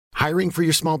Hiring for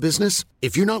your small business?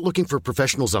 If you're not looking for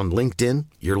professionals on LinkedIn,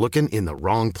 you're looking in the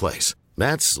wrong place.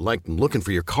 That's like looking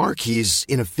for your car keys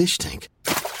in a fish tank.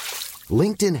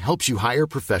 LinkedIn helps you hire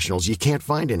professionals you can't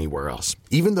find anywhere else,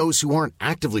 even those who aren't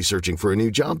actively searching for a new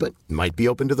job but might be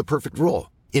open to the perfect role.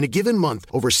 In a given month,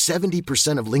 over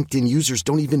 70% of LinkedIn users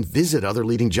don't even visit other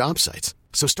leading job sites.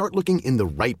 So start looking in the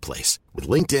right place. With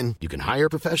LinkedIn, you can hire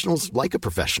professionals like a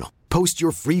professional. Post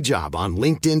your free job on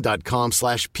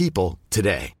linkedin.com/people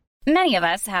today. Many of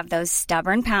us have those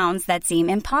stubborn pounds that seem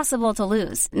impossible to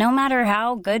lose, no matter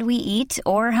how good we eat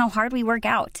or how hard we work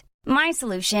out. My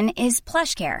solution is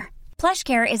PlushCare.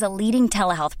 PlushCare is a leading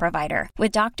telehealth provider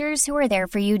with doctors who are there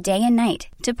for you day and night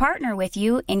to partner with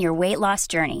you in your weight loss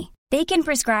journey. They can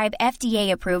prescribe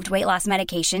FDA-approved weight loss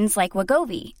medications like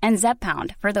Wegovy and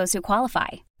Zepbound for those who qualify.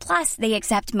 Plus, they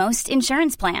accept most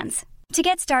insurance plans. To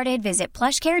get started, visit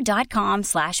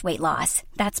plushcare.com/weightloss.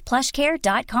 That's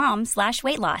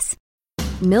plushcare.com/weightloss.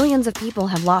 Millions of people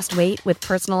have lost weight with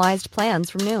personalized plans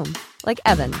from Noom. Like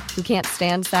Evan, who can't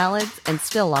stand salads and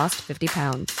still lost 50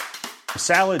 pounds.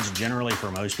 Salads generally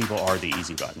for most people are the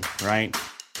easy button, right?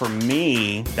 For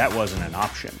me, that wasn't an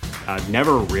option. I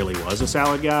never really was a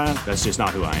salad guy. That's just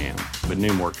not who I am. But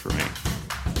Noom worked for me.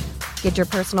 Get your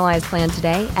personalized plan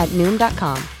today at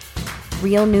Noom.com.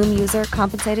 Real Noom user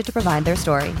compensated to provide their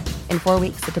story. In 4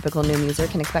 weeks, the typical Noom user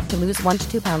can expect to lose 1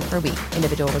 to 2 pounds per week.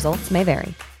 Individual results may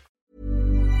vary.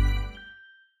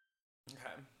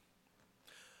 Okay.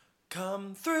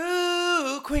 Come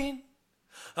through, Queen.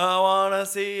 I wanna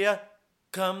see ya.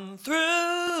 Come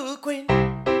through, Queen.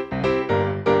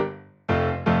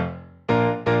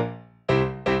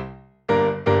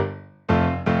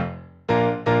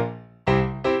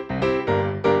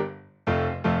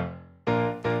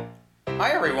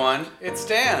 Hi everyone, it's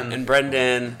Dan. And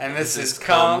Brendan. And this is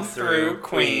Come Through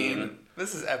Queen.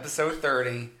 This is episode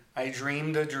 30. I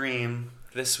dreamed a dream.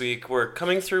 This week we're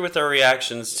coming through with our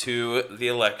reactions to the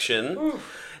election,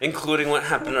 including what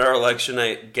happened at our election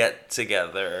night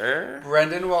get-together.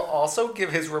 Brendan will also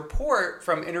give his report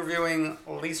from interviewing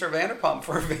Lisa Vanderpump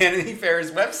for Vanity Fair's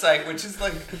website, which is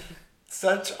like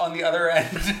such on the other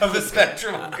end of the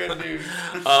spectrum of good news.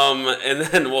 And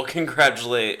then we'll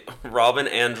congratulate Rob and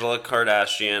Angela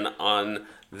Kardashian on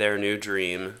their new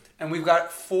dream. And we've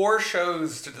got 4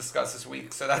 shows to discuss this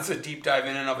week, so that's a deep dive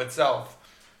in and of itself.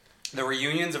 The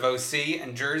reunions of OC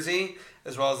and Jersey,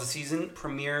 as well as the season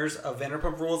premieres of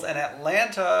Vanderpump Rules and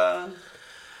Atlanta.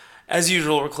 As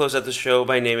usual, we'll close out the show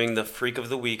by naming the Freak of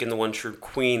the Week and the One True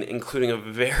Queen, including a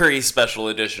very special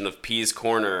edition of Pea's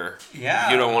Corner. Yeah.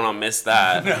 You don't want to miss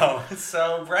that. No.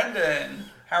 So,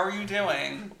 Brendan, how are you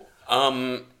doing?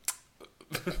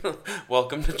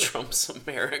 Welcome to Trump's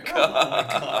America.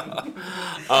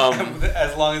 Oh, my God.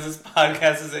 As long as this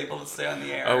podcast is able to stay on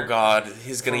the air. Oh, God.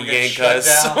 He's going to yank us.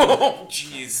 Oh,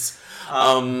 jeez.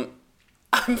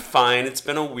 I'm fine. It's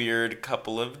been a weird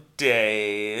couple of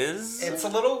days. It's a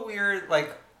little weird,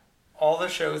 like, all the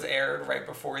shows aired right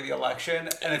before the election,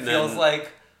 and it feels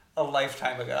like a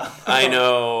lifetime ago. I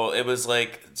know. It was,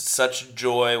 like, such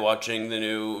joy watching the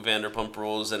new Vanderpump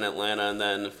Rules in Atlanta, and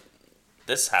then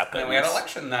this happened. And we had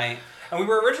election night. And we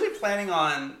were originally planning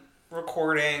on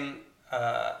recording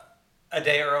a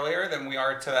day earlier than we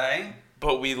are today.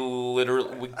 But we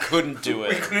couldn't do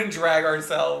it. We couldn't drag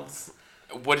ourselves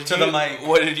to the mic.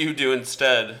 What did you do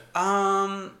instead?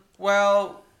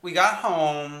 Well, we got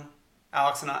home,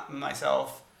 Alex and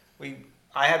myself.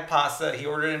 I had pasta, he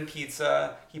ordered in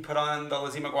pizza, he put on the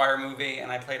Lizzie McGuire movie,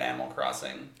 and I played Animal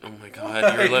Crossing. Oh my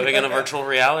God, you're living in a virtual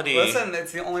reality. Listen,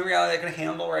 it's the only reality I can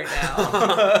handle right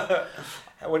now.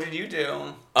 What did you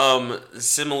do?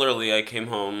 Similarly, I came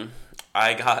home.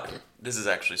 This is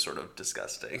actually sort of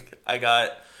disgusting.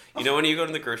 You know when you go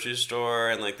to the grocery store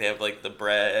and like they have like the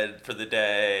bread for the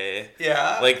day?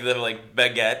 Yeah. Like the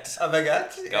baguette. A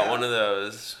baguette? Got one of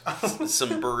those.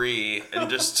 Some brie and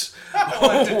just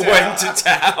went to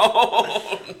town.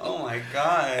 Oh my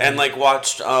God. And like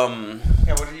watched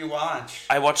Yeah, what did you watch?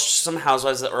 I watched some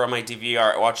Housewives that were on my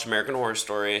DVR. I watched American Horror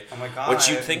Story. Oh my God. Which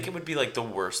you'd think it would be like the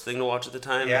worst thing to watch at the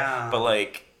time. Yeah.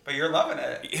 But you're loving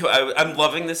it. I'm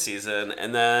loving this season,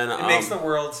 and then it makes the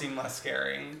world seem less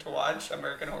scary to watch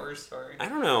American Horror Story. I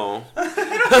don't know.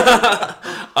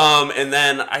 And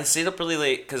then I stayed up really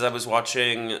late because I was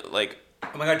watching like.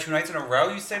 Oh my God! 2 nights in a row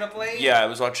you stayed up late? Yeah, I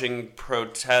was watching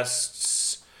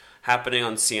protests happening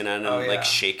on CNN and like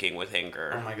shaking with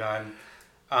anger. Oh my God.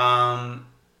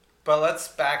 But let's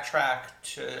backtrack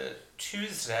to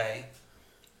Tuesday.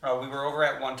 We were over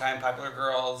at One Time Popular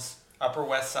Girls. Upper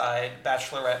West Side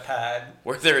bachelorette pad.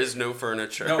 Where there is no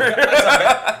furniture. No,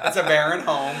 it's a barren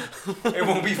home. It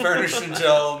won't be furnished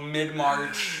until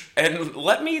mid-March. And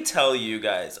let me tell you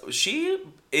guys, she,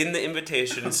 in the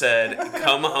invitation, said,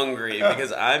 come hungry,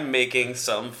 because I'm making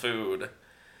some food.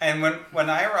 And when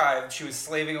I arrived, she was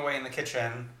slaving away in the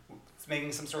kitchen,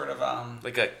 making some sort of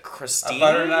like a crostini? a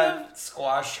butternut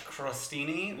squash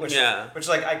crostini, which Yeah.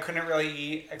 like I couldn't really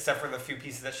eat except for the few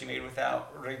pieces that she made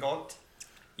without ricotta.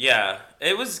 Yeah,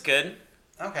 it was good.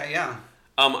 Okay, yeah.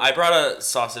 I brought a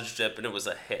sausage dip, and it was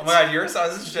a hit. Oh my god, your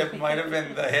sausage dip might have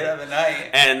been the hit of the night.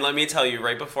 And let me tell you,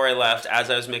 right before I left, as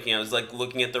I was making, I was like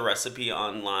looking at the recipe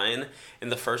online,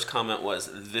 and the first comment was,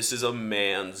 "This is a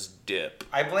man's dip."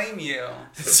 I blame you.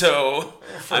 So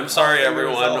I'm sorry,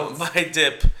 everyone. results. My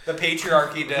dip. The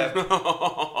patriarchy dip.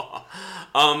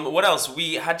 What else?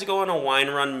 We had to go on a wine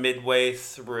run midway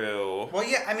through. Well,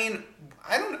 yeah, I mean,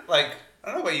 I don't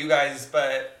know about you guys,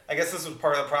 but I guess this was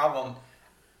part of the problem.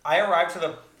 I arrived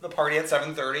to the party at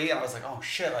 7:30, and I was like, oh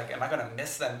shit, like, am I going to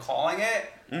miss them calling it?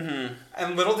 Mm-hmm.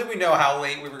 And little did we know how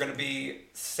late we were going to be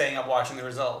staying up watching the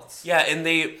results. Yeah, and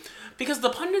because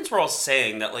the pundits were all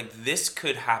saying that, like, this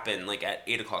could happen, like, at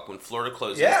 8 o'clock when Florida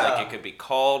closes. Yeah. Like, it could be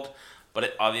called,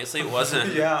 but obviously it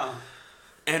wasn't. Yeah.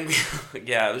 And,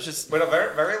 yeah, it was just But a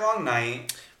very, very long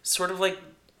night. sort of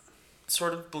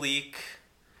bleak.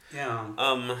 Yeah.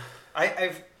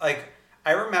 I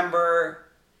I remember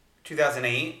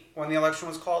 2008 when the election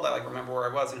was called. I remember where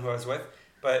I was and who I was with.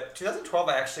 But 2012,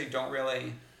 I actually don't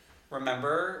really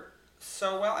remember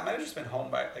so well. I might have just been home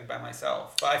by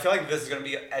myself. But I feel like this is going to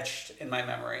be etched in my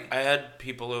memory. I had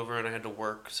people over and I had to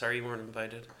work. Sorry you weren't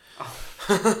invited. I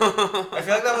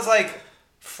feel like that was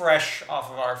fresh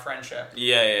off of our friendship.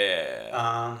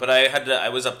 Yeah. But I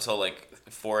was up till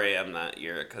 4 a.m. that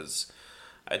year because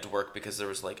I had to work because there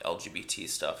was LGBT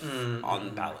stuff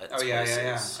on ballots. Oh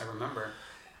yeah. I remember.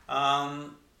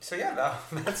 So yeah,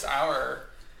 that's our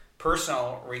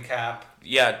personal recap.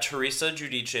 Yeah, Teresa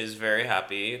Giudice is very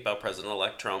happy about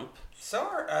President-elect Trump. So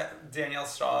Danielle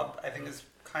Staub, I think, is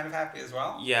kind of happy as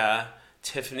well. Yeah,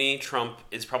 Tiffany Trump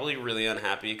is probably really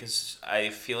unhappy because I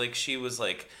feel like she was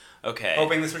okay,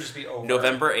 hoping this would just be over.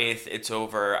 November 8th, it's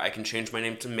over. I can change my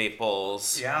name to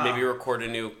Maples. Yeah. Maybe record a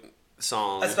new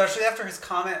song. Especially after his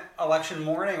comment election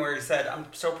morning where he said, I'm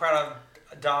so proud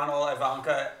of Donald,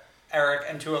 Ivanka, Eric,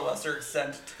 and to a lesser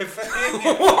extent, Tiffany.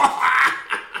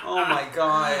 Oh my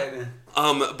god.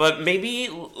 But maybe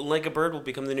Like a Bird will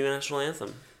become the new national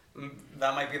anthem.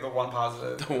 That might be the one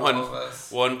positive.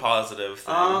 One positive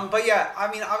thing. But yeah, I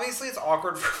mean, obviously it's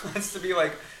awkward for us to be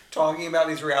talking about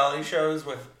these reality shows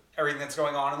with everything that's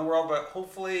going on in the world, but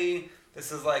hopefully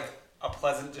this is a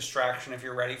pleasant distraction if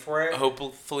you're ready for it.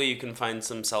 Hopefully you can find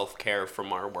some self-care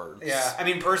from our words. Yeah, I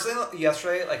mean, personally,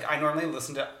 yesterday, I normally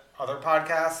listen to other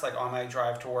podcasts, on my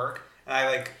drive to work, and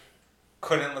I,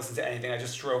 couldn't listen to anything. I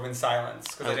just drove in silence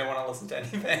because I didn't want to listen to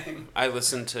anything. I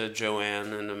listened to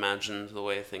Joanne and imagined the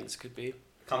way things could be.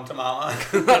 Come to Mama.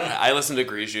 I listened to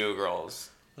Grigio Girls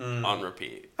on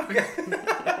repeat. Okay.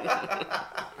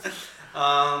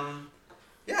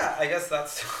 Yeah, I guess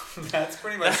that's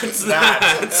pretty much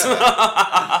that.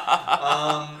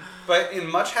 But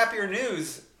in much happier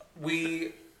news,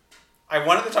 I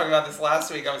wanted to talk about this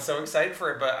last week. I was so excited for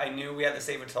it, but I knew we had to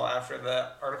save it till after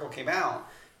the article came out.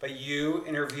 But you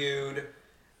interviewed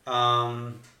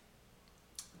Lisa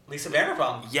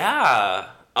Vanderpump. Yeah.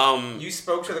 You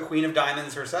spoke to the Queen of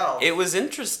Diamonds herself. It was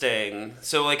interesting.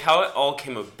 So, how it all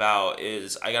came about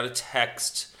is I got a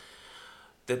text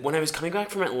that when I was coming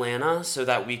back from Atlanta, so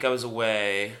that week I was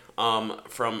away,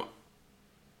 from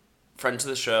friend to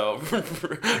the show,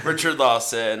 Richard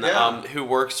Lawson, who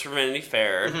works for Vanity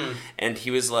Fair, and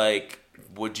he was like,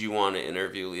 would you want to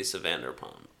interview Lisa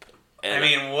Vanderpump? And I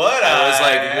mean, would I? I was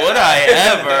like, would I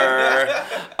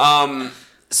ever?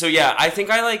 So yeah, I think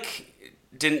I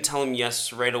didn't tell him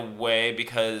yes right away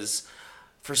because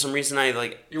for some reason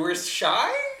I You were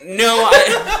shy? No,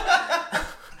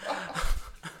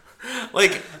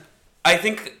 I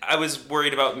think I was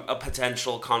worried about a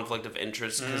potential conflict of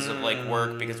interest because of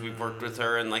work, because we've worked with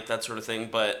her and that sort of thing,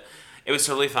 but it was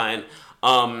totally fine.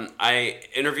 I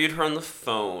interviewed her on the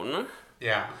phone.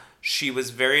 Yeah. She was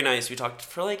very nice. We talked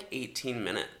for 18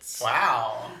 minutes.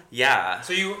 Wow. Yeah.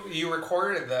 So you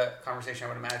recorded the conversation, I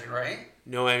would imagine, right?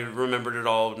 No, I remembered it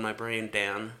all in my brain,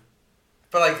 Dan.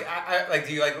 But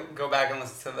do you go back and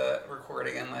listen to the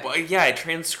recording and Well, yeah, I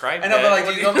transcribed it. I know,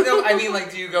 but do you go? No, I mean,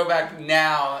 do you go back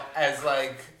now as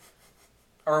a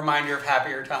reminder of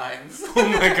happier times? Oh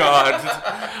my god.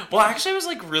 Well, actually, I was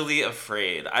really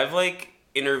afraid. I've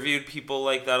interviewed people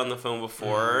like that on the phone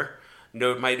before.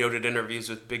 my noted interviews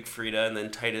with Big Frida and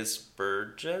then Titus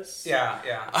Burgess. Yeah.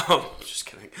 Just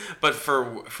kidding. But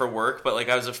for work, but like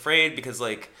I was afraid because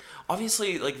like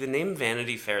obviously like the name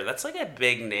Vanity Fair, that's like a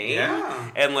big name.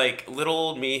 Yeah. And like little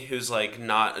old me who's like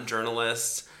not a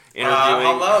journalist interviewing.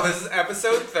 Hello, this is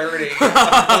episode 30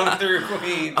 of Through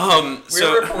Queen.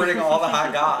 We're reporting all the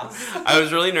hot goss. I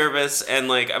was really nervous and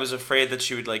like I was afraid that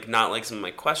she would like not like some of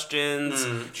my questions.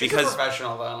 She's because a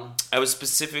professional though. I was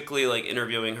specifically like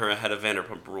interviewing her ahead of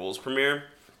Vanderpump Rules premiere.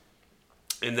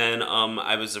 And then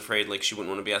I was afraid like she wouldn't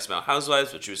want to be asked about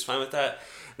Housewives, but she was fine with that.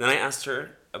 And then I asked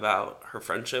her about her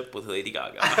friendship with Lady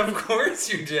Gaga. Of course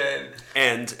you did.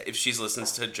 And if she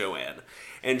listens to Joanne.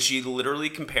 And she literally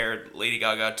compared Lady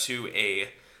Gaga to a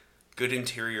good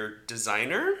interior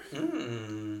designer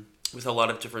with a lot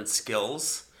of different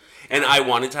skills. And I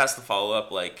wanted to ask the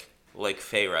follow-up like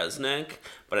Faye Resnick,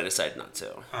 but I decided not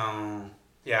to.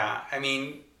 Yeah. I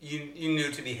mean, you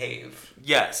knew to behave.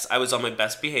 Yes, I was on my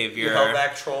best behavior. You held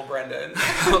back troll Brendan.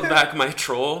 Held back my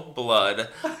troll blood.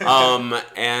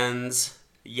 And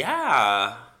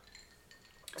yeah.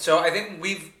 So I think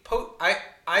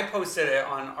I posted it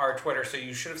on our Twitter, so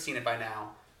you should have seen it by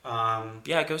now.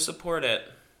 Yeah, go support it.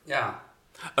 Yeah.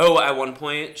 Oh, at one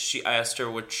point, I asked her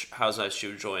which housewives she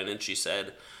would join, and she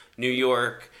said New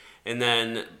York. And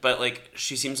then, but like,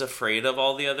 she seems afraid of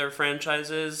all the other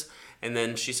franchises. And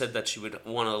then she said that she would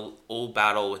want a old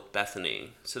battle with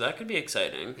Bethany. So that could be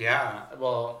exciting. Yeah.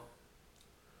 Well,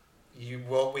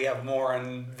 we have more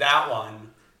on that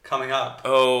one coming up.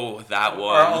 Oh, that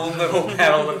one. Our own little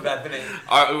battle with Bethany.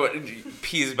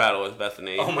 Pea's battle with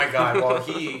Bethany. Oh my God. Well,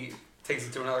 he takes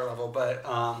it to another level. But,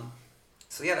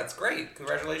 so yeah, that's great.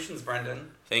 Congratulations, Brendan.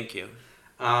 Thank you.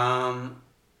 And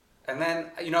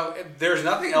then, there's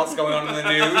nothing else going on in the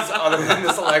news other than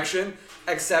this election,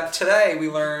 except today we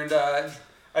learned a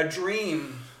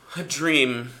dream. A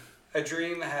dream. A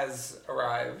dream has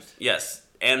arrived. Yes.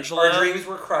 Angela. Our dreams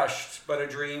were crushed, but a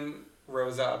dream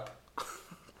rose up.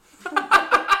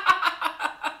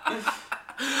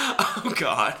 Oh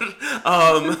God.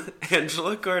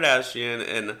 Angela Kardashian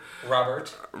and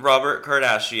Robert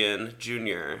Kardashian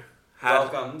Jr.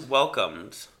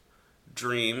 welcomed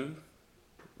Dream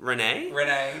Renee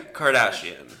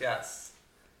Kardashian. Yes.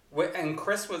 And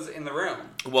Chris was in the room.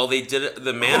 Well, they did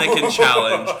the mannequin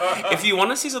challenge. If you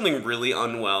want to see something really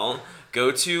unwell,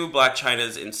 go to Blac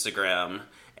Chyna's Instagram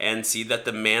and see that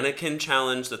the mannequin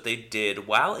challenge that they did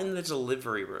while in the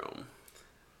delivery room.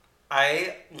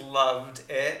 I loved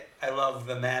it. I love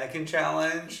the mannequin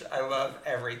challenge. I love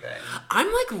everything.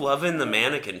 I'm like loving the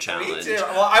mannequin challenge. Me too.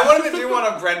 Well, I wanted to do one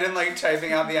of Brendan like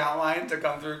typing out the outline to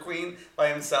come through Queen by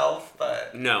himself,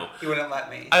 but no, he wouldn't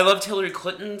let me. I loved Hillary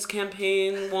Clinton's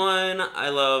campaign one. I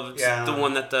loved the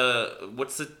one that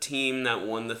what's the team that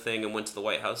won the thing and went to the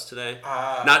White House today?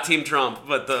 Not Team Trump,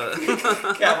 but the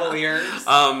Cavaliers.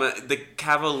 The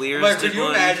Cavaliers. Like, could you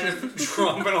imagine if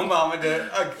Trump and Obama did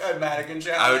a mannequin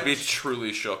challenge? I would be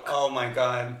truly shook. Oh my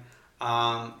God.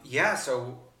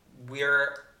 So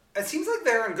it seems like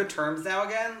they're on good terms now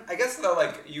again. I guess though,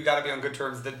 like, you gotta be on good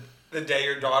terms the day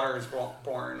your daughter is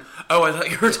born. Oh, I thought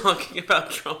you were talking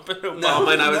about Trump and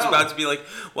Obama, and I was about to be like,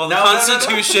 well, the No.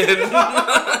 Constitution.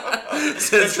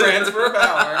 The transfer of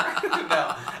power.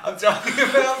 No, I'm talking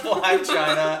about Blac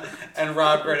Chyna and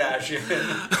Rob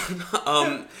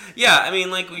Kardashian. Yeah, I mean,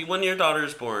 like, when your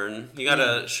daughter's born, you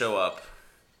gotta show up.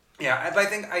 Yeah, but I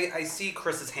think I see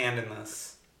Chris's hand in this.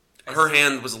 Her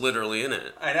hand was literally in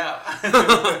it. I know.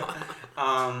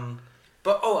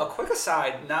 But a quick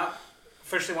aside, not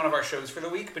officially one of our shows for the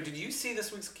week, but did you see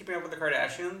this week's Keeping Up with the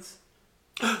Kardashians?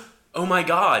 Oh my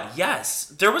God, yes.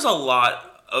 There was a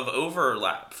lot of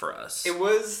overlap for us. It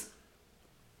was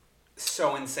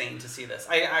so insane to see this.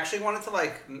 I actually wanted to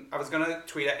I was going to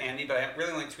tweet at Andy, but I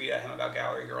really only tweet at him about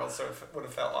Gallery Girls, so it would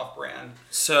have felt off brand.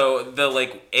 So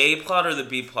the A plot or the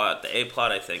B plot, the A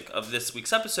plot I think of this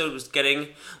week's episode was getting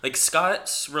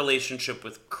Scott's relationship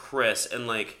with Chris and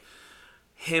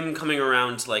him coming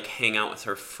around to hang out with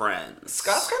her friends.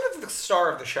 Scott's kind of the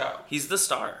star of the show. He's the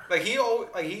star. He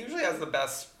usually has the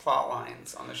best plot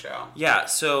lines on the show. Yeah,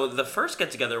 so the first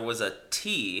get together was a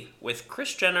tea with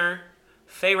Kris Jenner,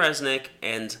 Faye Resnick,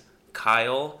 and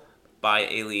Kyle by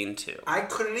Aileen too. I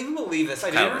couldn't even believe this.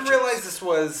 I didn't realize this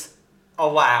was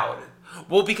allowed.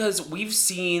 Well, because we've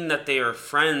seen that they are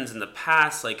friends in the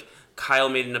past. Kyle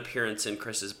made an appearance in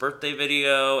Chris's birthday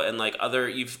video, and I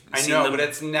know, but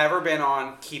it's never been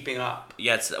on Keeping Up.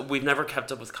 Yeah, we've never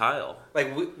kept up with Kyle.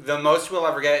 The most we'll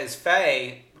ever get is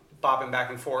Faye bopping back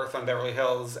and forth on Beverly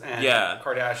Hills and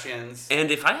Kardashians.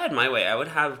 And if I had my way, I would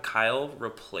have Kyle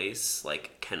replace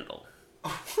Kendall.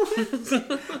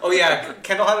 Oh yeah,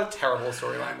 Kendall had a terrible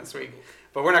storyline this week,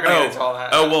 but we're not going to get into all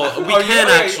that. Oh well, we can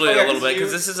actually a little bit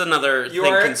because this is another thing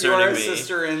concerning me. You are a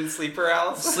sister in sleep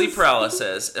paralysis. Sleep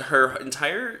paralysis. Her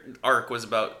entire arc was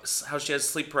about how she has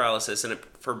sleep paralysis, and it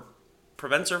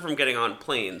prevents her from getting on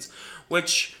planes.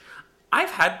 Which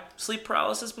I've had sleep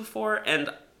paralysis before,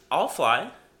 and I'll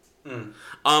fly.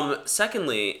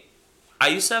 Secondly, I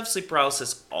used to have sleep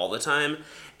paralysis all the time,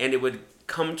 and it would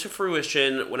come to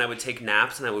fruition when I would take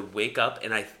naps and I would wake up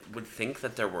and I would think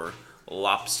that there were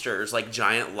lobsters, like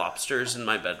giant lobsters in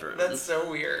my bedroom. That's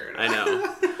so weird. I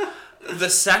know. The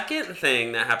second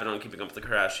thing that happened on Keeping Up with the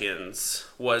Kardashians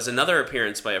was another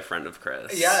appearance by a friend of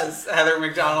Chris. Yes, Heather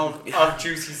McDonald of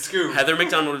Juicy Scoop. Heather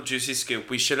McDonald of Juicy Scoop.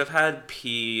 We should have had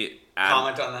P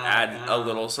comment on that. Add a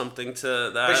little something to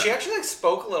that. But she actually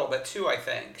spoke a little bit too, I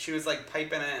think. She was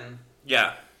piping in.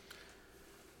 Yeah.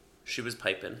 She was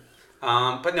piping.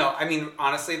 But no, I mean,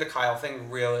 honestly, the Kyle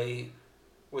thing really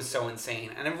was so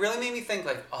insane. And it really made me think,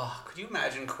 could you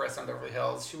imagine Chris on Beverly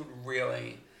Hills? She would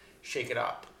really shake it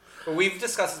up. But we've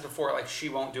discussed this before, she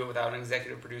won't do it without an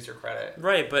executive producer credit.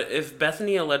 Right, but if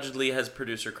Bethany allegedly has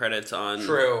producer credits on...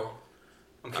 True.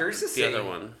 I'm curious to see the other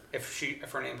one. If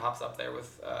her name pops up there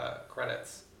with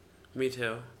credits. Me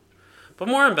too. But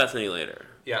more on Bethany later.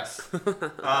 Yes.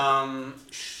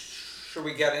 Should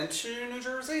we get into New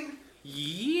Jersey?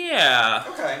 Yeah.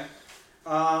 Okay.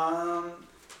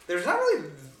 There's not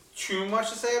really too much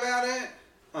to say about it.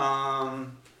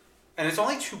 And it's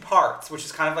only 2 parts, which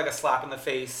is kind of like a slap in the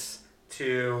face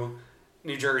to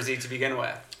New Jersey to begin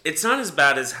with. It's not as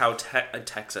bad as how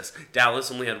Texas.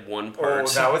 Dallas only had 1 part.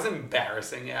 Oh, that was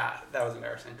embarrassing. Yeah, that was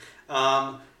embarrassing.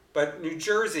 But New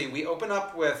Jersey, we open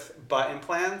up with butt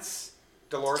implants.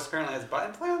 Dolores apparently has butt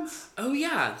implants. Oh,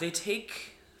 yeah. They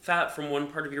take fat from one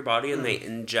part of your body and they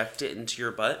inject it into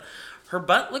your butt. Her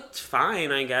butt looked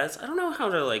fine, I guess. I don't know how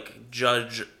to,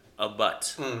 judge a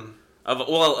butt. Of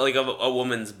a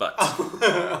woman's butt.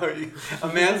 A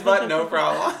man's butt, no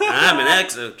problem. I'm an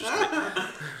ex. Just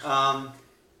kidding.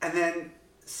 And then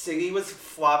Siggy was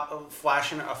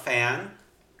flashing a fan,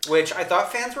 which I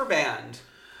thought fans were banned.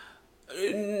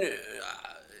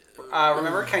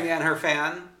 Remember Kenya and her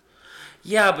fan?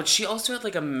 Yeah, but she also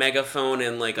had a megaphone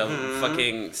and a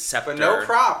fucking scepter. But no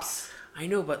props. I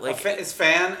know, but is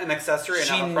fan an accessory and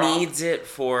not a prop? She needs it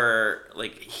for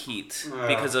heat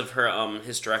because of her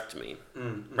hysterectomy,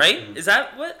 right? Is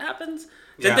that what happens?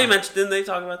 Didn't they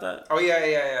talk about that? Oh yeah.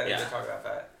 They did talk about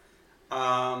that.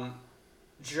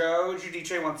 Joe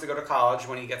Giudice wants to go to college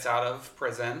when he gets out of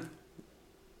prison.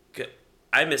 Good.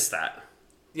 I missed that.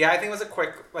 Yeah, I think it was a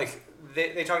quick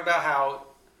they talked about how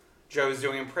Joe's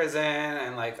doing in prison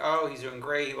and he's doing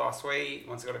great. He lost weight. He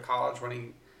wants to go to college when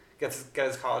he get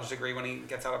his college degree when he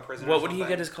gets out of prison. What would he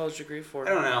get his college degree for?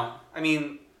 I don't know. I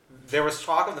mean, there was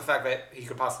talk of the fact that he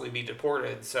could possibly be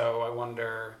deported, so I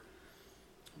wonder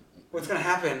what's going to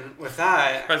happen with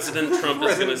that. President Trump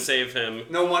is going to save him.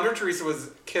 No wonder Teresa was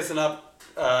kissing up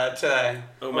today.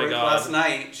 Oh my God. Last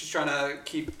night. She's trying to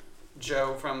keep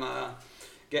Joe from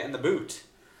getting the boot.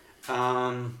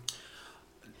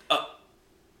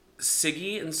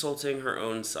 Siggy insulting her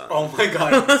own son. Oh my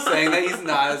God, saying that he's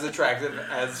not as attractive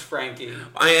as Frankie.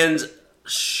 And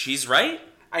she's right.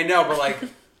 I know, but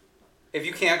if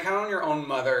you can't count on your own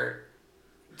mother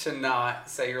to not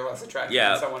say you're less attractive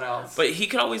than someone else. But he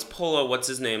could always pull a, what's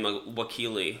his name, a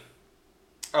Wakili.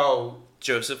 Oh.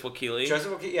 Joseph Wakili?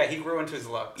 Yeah, he grew into his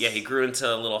looks. Yeah, he grew into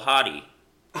a little hottie.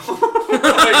 Oh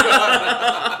my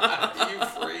God. You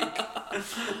freak.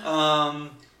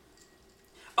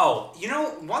 Oh,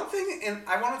 one thing, and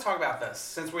I want to talk about this,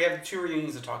 since we have 2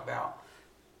 reunions to talk about.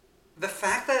 The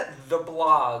fact that the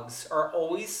blogs are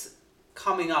always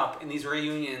coming up in these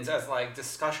reunions as,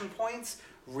 discussion points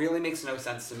really makes no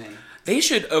sense to me. They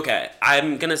should,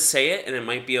 I'm going to say it, and it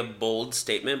might be a bold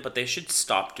statement, but they should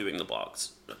stop doing the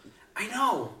blogs. I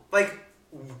know.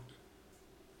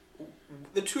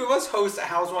 The 2 of us host a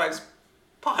Housewives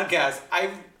podcast. I,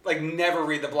 never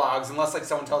read the blogs unless,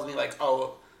 someone tells me,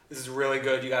 oh... This is really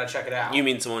good. You gotta check it out. You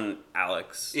mean someone,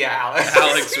 Alex? Yeah, Alex.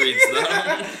 Alex reads them.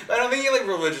 I don't think he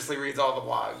religiously reads all the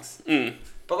blogs.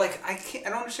 But I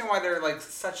don't understand why they're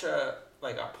such a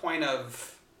a point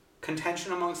of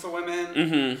contention amongst the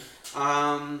women.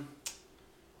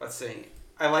 Let's see.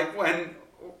 I like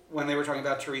when they were talking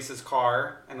about Teresa's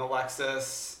car and the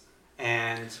Lexus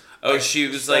and. Oh, she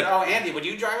was said, "Oh, Andy, would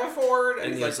you drive a Ford?"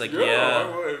 And he was like, "Yeah,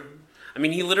 I would." I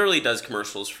mean, he literally does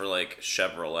commercials for,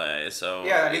 Chevrolet, so...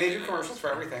 Yeah, I mean, they do commercials for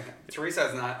everything. Teresa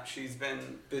has not. She's been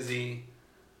busy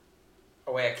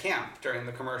away at camp during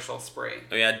the commercial spree.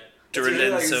 Oh, yeah,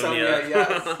 Dorinda and Sonia.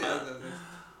 Yes.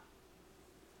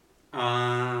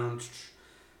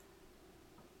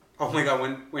 Oh my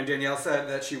god, when Danielle said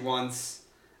that she wants...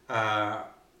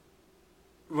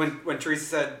 When Teresa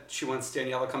said she wants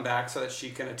Danielle to come back so that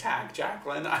she can attack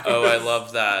Jacqueline. I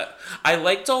love that. I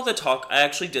liked all the talk. I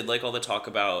actually did like all the talk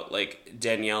about like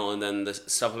Danielle, and then the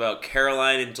stuff about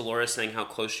Caroline and Dolores saying how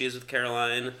close she is with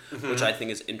Caroline, which I think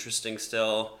is interesting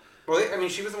still. Well, I mean,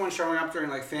 she was the one showing up during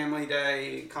like Family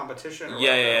Day competition.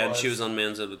 Yeah, and she was on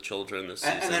Manzo with Children this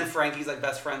season. And then Frankie's like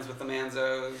best friends with the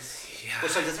Manzos,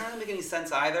 which like doesn't really make any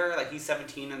sense either. Like he's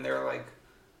 17 and they're like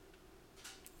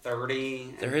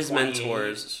 30. They're his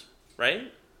mentors,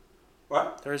 right?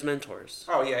 What? They're his mentors.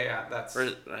 Oh yeah, that's. Or,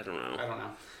 I don't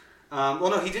know. Well,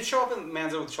 no, he did show up in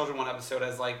Manzo with Children one episode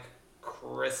as like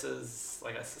Chris's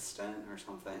like assistant or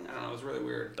something. I don't know. It was really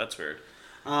weird. That's weird.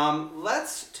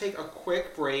 Let's take a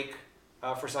quick break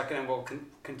for a second, and we'll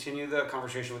continue the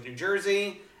conversation with New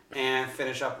Jersey and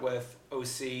finish up with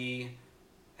OC,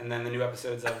 and then the new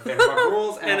episodes of Vanderpump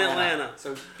Rules and Atlanta.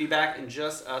 So be back in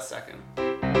just a second.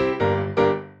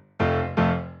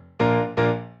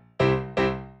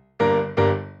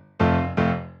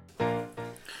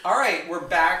 All right, we're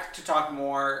back to talk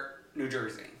more New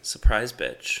Jersey. Surprise,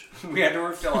 bitch. We had to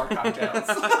refill our cocktails.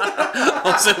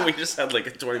 Also, we just had like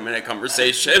a 20-minute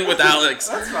conversation with Alex.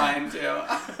 That's fine, too.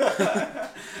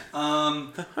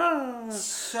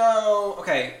 So,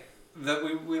 okay,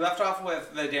 we left off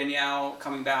with the Danielle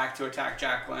coming back to attack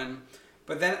Jacqueline.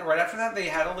 But then right after that, they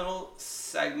had a little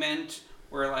segment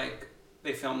where like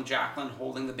they filmed Jacqueline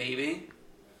holding the baby.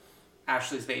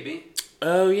 Ashley's baby.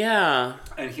 Oh, yeah.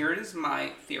 And here it is my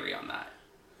theory on that.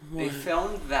 What? They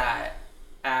filmed that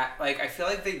at, like, I feel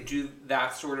like they do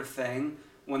that sort of thing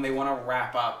when they want to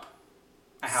wrap up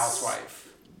a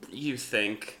housewife. You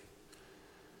think?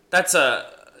 That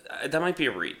might be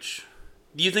a reach.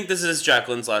 Do you think this is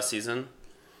Jacqueline's last season?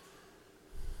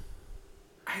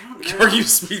 I don't know. Are you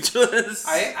speechless?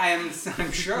 I'm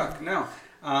shook. No.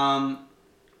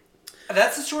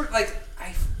 That's the sort of, like,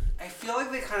 I feel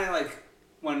like they kind of, like,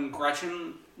 when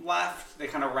Gretchen left, they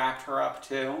kind of wrapped her up,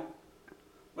 too.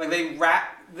 Like, they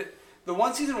the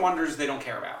one-season wonders they don't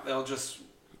care about. They'll just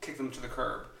kick them to the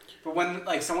curb. But when,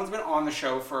 like, someone's been on the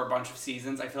show for a bunch of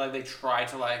seasons, I feel like they try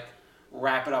to, like,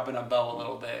 wrap it up in a bow a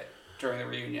little bit during the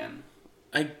reunion.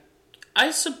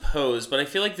 I suppose, but I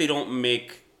feel like they don't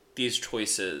make these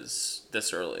choices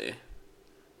this early.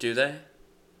 Do they?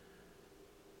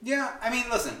 Yeah, I mean,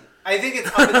 listen. I think it's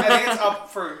up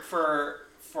for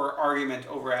argument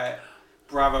over at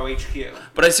Bravo HQ.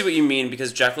 But I see what you mean,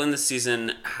 because Jacqueline this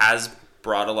season has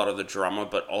brought a lot of the drama,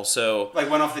 but also... like,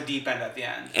 went off the deep end at the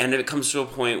end. And it comes to a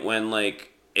point when,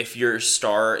 like, if your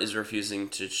star is refusing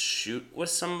to shoot with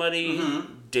somebody,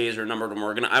 days are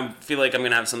numbered. And I feel like I'm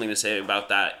going to have something to say about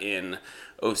that in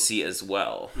OC as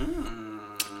well.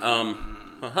 Okay.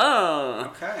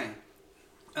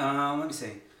 Let me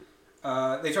see.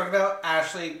 They talked about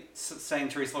Ashley saying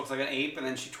Teresa looks like an ape, and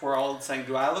then she twirled saying,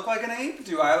 "Do I look like an ape?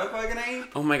 Do I look like an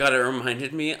ape?" Oh my god, it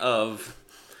reminded me of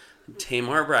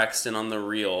Tamar Braxton on The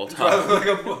Real. Do I look like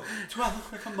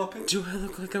a Muppet? Do I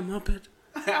look like a Muppet?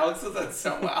 Alex does that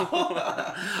so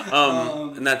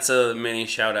well. And that's a mini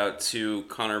shout out to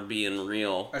Connor B and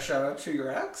Real. A shout out to your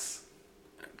ex?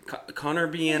 Connor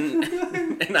Bean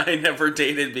and I never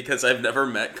dated because I've never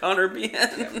met Connor Bean.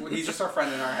 Yeah, well, he's just our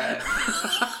friend in our head.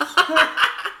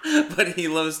 But he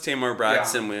loves Tamar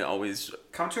Braxton. Yeah. We always...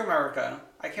 Come to America.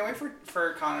 I can't wait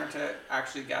for Connor to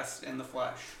actually guest in the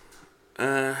flesh.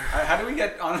 How do we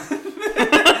get on, on this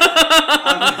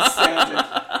tangent?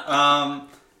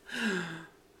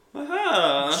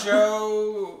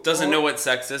 Joe... doesn't know what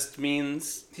sexist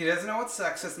means. He doesn't know what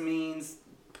sexist means.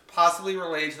 Possibly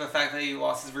related to the fact that he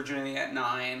lost his virginity at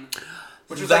 9.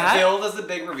 Which was like billed as the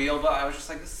big reveal, but I was just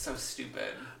like, this is so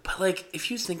stupid. But like,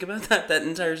 if you think about that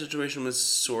entire situation was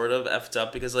sort of effed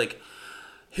up because like,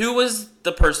 who was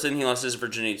the person he lost his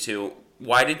virginity to?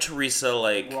 Why did Teresa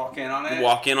like walk in on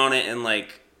it and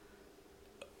like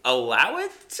allow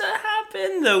it to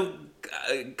happen? Though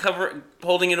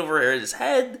holding it over his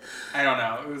head. I don't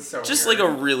know. It was so just weird. Like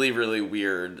a really, really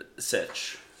weird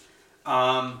sitch.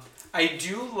 I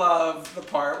do love the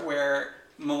part where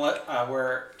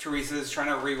Teresa is trying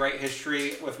to rewrite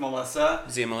history with Melissa.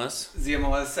 Zia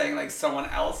Melissa saying like someone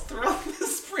else threw out the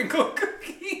sprinkle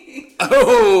cookie.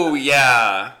 Oh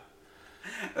yeah.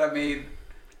 That made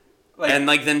like, and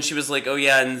like then she was like, oh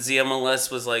yeah, and Zia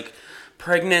Melissa was like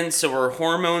pregnant, so her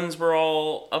hormones were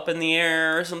all up in the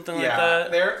air or something like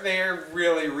that. Yeah, they're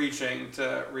really reaching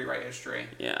to rewrite history.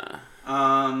 Yeah.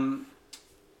 I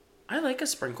like a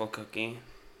sprinkle cookie.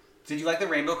 Did you like the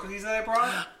rainbow cookies that I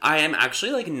brought? I am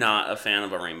actually, like, not a fan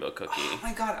of a rainbow cookie. Oh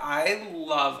my god, I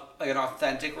love, like, an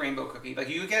authentic rainbow cookie. Like,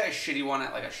 you get a shitty one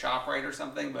at, like, a ShopRite or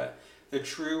something, but the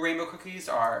true rainbow cookies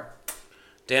are...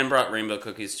 Dan brought rainbow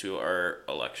cookies to our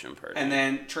election party. And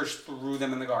then Church threw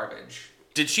them in the garbage.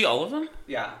 Did she all of them?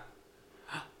 Yeah.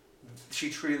 She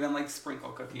treated them like sprinkle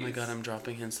cookies. Oh my god, I'm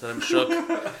dropping hints that I'm shook.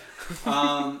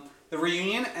 The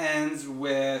reunion ends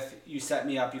with, you set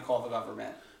me up, you call the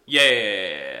government.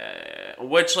 Yeah.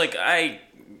 Which, like,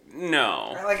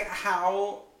 no. Like,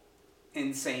 how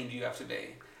insane do you have to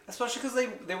be? Especially because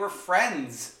they were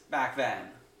friends back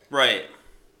then. Right.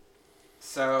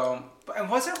 So, and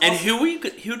was there? And who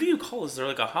do you call? Is there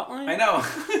like a hotline? I know.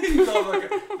 You call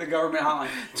like the government hotline.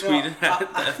 Tweet it at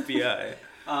the FBI.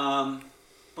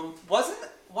 But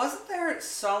wasn't there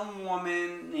some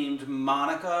woman named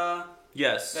Monica?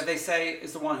 Yes. That they say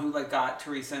is the one who like got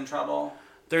Teresa in trouble.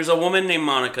 There's a woman named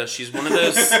Monica. She's one of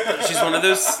those. She's one of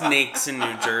those snakes in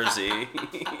New Jersey.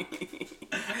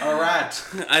 A rat.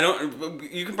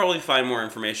 You can probably find more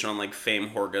information on like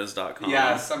famehorgas.com.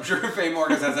 Yes, I'm sure Fame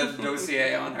Morgas has a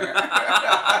dossier on her.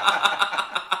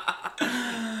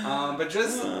 But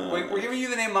just we're giving you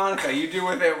the name Monica. You do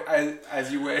with it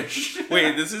as you wish.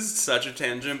 Wait, this is such a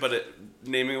tangent, but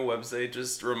naming a website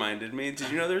just reminded me.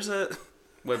 Did you know there's a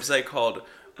website called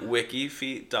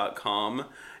wikifeet.com?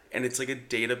 And it's like a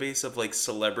database of like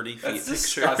celebrity feet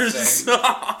pictures.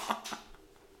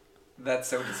 That's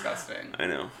so disgusting. I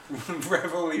know.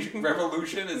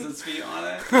 Revolution is his feet on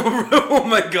it. Oh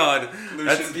my god.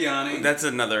 Lucian Piani. That's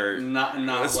another not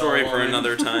a story for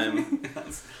another time.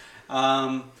 Yes.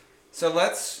 So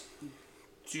let's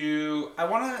do. I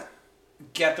want to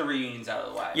get the reunions out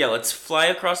of the way. Yeah, let's fly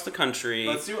across the country.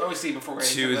 Let's do OC before we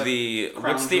to the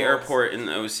what's the airport in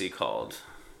OC called?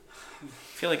 I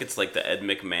feel like it's like the Ed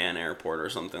McMahon Airport or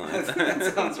something like that.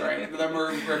 That sounds right. The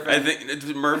Merv Griffin. I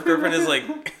think Merv Griffin is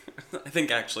like. I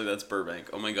think actually that's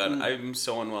Burbank. Oh my god, I'm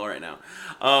so unwell right now.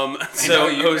 So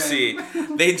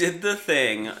OC, they did the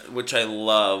thing which I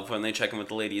love when they check in with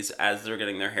the ladies as they're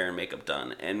getting their hair and makeup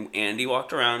done. And Andy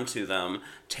walked around to them.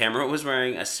 Tamara was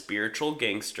wearing a spiritual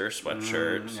gangster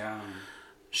sweatshirt. Yeah.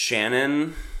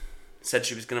 Shannon said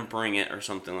she was gonna bring it or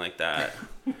something like that.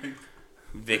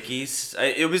 Vicky's.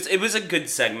 It was a good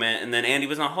segment, and then Andy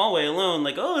was in the hallway alone,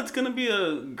 like, oh, it's gonna be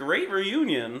a great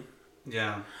reunion.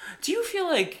 Yeah. Do you feel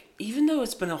like, even though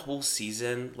it's been a whole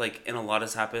season, like, and a lot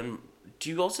has happened, do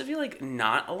you also feel like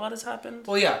not a lot has happened?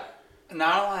 Well, yeah,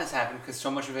 not a lot has happened because so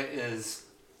much of it is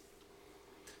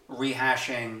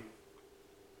rehashing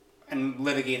and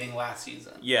litigating last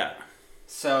season. Yeah.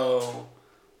 So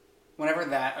whenever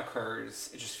that occurs,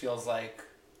 it just feels like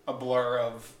a blur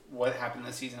of what happened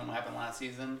this season and what happened last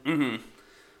season.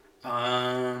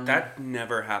 Mm-hmm. That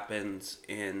never happens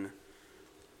in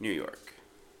New York.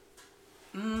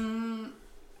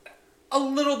 A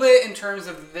little bit in terms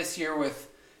of this year with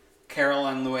Carol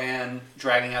and Luann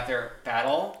dragging out their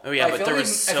battle. Oh yeah, but there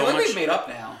was so much. I feel like they've made up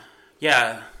now.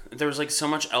 Yeah, there was like so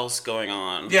much else going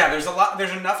on. Yeah, there's a lot.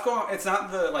 There's enough going on. It's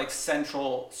not the like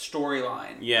central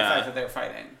storyline. Yeah, the fact that they're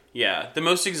fighting. Yeah, the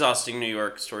most exhausting New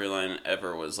York storyline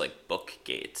ever was like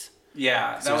Bookgate.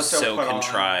 Yeah, that was so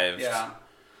contrived. Yeah.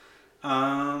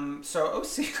 So OC.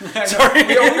 Sorry.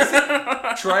 We always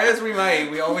try as we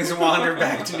might. We always wander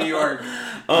back to New York.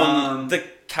 The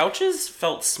couches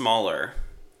felt smaller,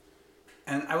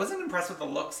 and I wasn't impressed with the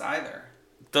looks either.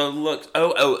 The look.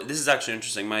 Oh, this is actually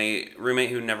interesting. My roommate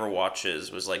who never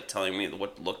watches was like telling me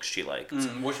what look she liked.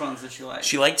 Which ones did she like?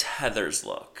 She liked Heather's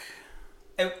look.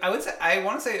 I would say I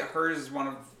want to say hers is one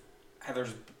of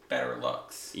Heather's better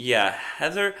looks. Yeah,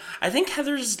 Heather. I think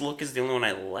Heather's look is the only one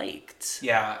I liked.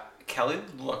 Yeah, Kelly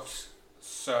looked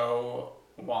so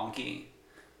wonky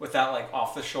with that like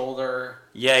off the shoulder.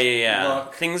 Yeah.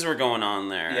 Look. Things were going on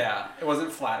there. Yeah, it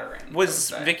wasn't flattering.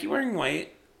 Was Vicky wearing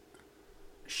white?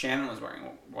 Shannon was wearing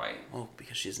white. Oh,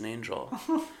 because she's an angel.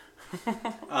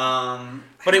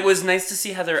 But it was nice to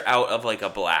see Heather out of like a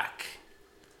black.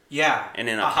 Yeah, and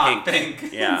in a hot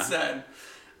pink. Yeah. Instead.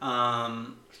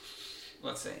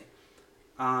 Let's see.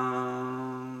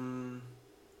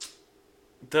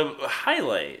 The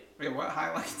highlight. Wait, what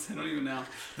highlights? I don't even know.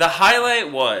 The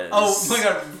highlight was. Oh my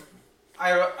god! I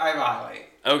have a highlight.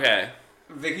 Okay.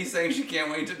 Vicky saying she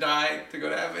can't wait to die to go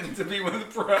to heaven to be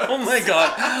with Brooks. Oh my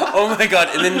god!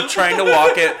 And then trying to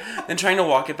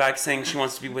walk it back, saying she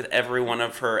wants to be with every one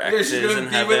of her exes in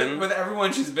heaven. With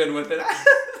everyone she's been with.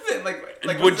 Like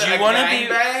would you want to be?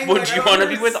 Would you want to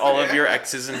be with all of your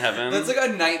exes in heaven? That's like a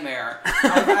nightmare.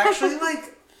 I've actually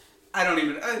like. I don't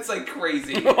even. It's like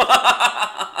crazy.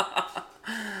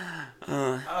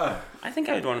 I think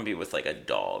I would want to be with like a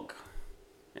dog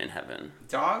in heaven.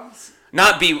 Dogs?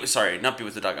 Not be with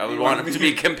the dog. I would want him to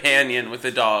be a companion with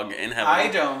a dog in heaven. I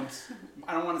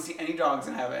don't want to see any dogs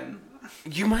in heaven.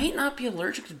 You might not be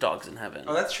allergic to dogs in heaven.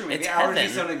 Oh, that's true. Maybe it's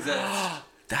allergies heaven. don't exist.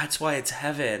 That's why it's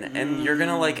heaven. And you're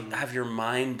gonna, like, have your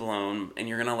mind blown, and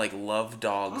you're gonna, like, love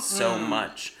dogs so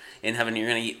much in heaven. You're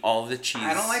gonna eat all the cheese.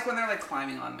 I don't like when they're, like,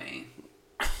 climbing on me.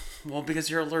 Well, because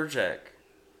you're allergic.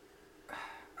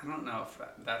 I don't know if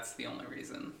that's the only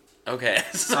reason. Okay.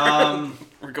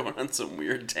 We're going on some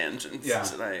weird tangents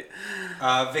tonight.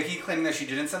 Vicky claiming that she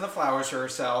didn't send the flowers to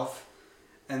herself.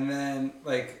 And then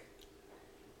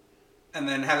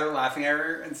Heather laughing at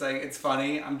her and saying, "It's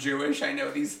funny, I'm Jewish, I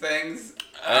know these things."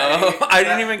 Oh, I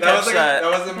didn't even catch that.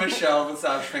 That was a Michelle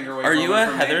Visage finger wave. Are you a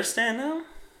Heather stan now?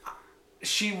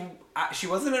 She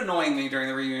wasn't annoying me during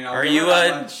the reunion. Are you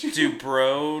a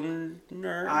Dubroner?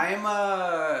 I'm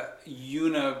a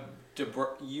Unibrow.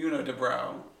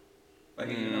 Like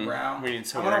a unibrow. We need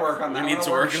to I'm gonna work on that. We need to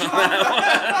work on that one.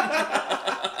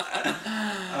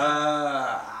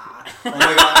 Oh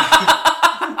my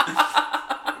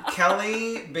god.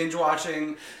 Kelly binge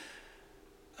watching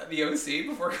the OC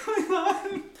before coming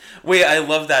on. Wait, I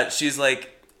love that. She's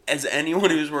like, as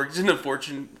anyone who's worked in a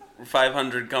Fortune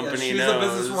 500 company knows.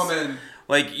 She's a businesswoman.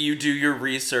 Like, you do your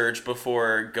research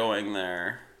before going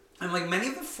there. And like many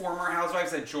of the former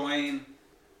housewives that join,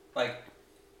 like,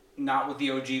 not with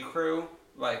the OG crew,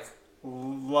 like,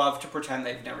 love to pretend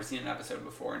they've never seen an episode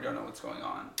before and don't know what's going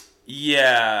on.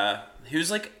 Yeah.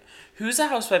 Who's a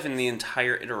housewife in the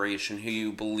entire iteration who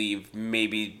you believe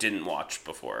maybe didn't watch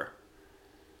before?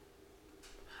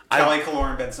 Kelly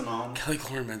Caloran Ben Simone. Kelly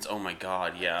Caloran Ben, oh my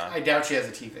god, yeah. I doubt she has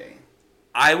a TV.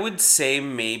 I would say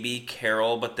maybe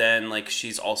Carol, but then, like,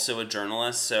 she's also a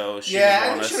journalist, so she would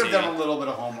I think she should have done a little bit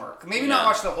of homework. Maybe not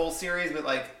watch the whole series, but,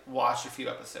 like, watch a few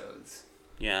episodes.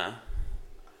 Yeah.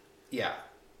 Yeah.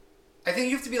 I think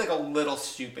you have to be, like, a little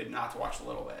stupid not to watch a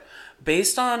little bit.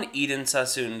 Based on Eden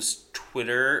Sassoon's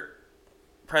Twitter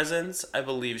presence, I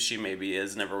believe she maybe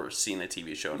has never seen a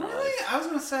TV show in her life. I was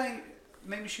going to say,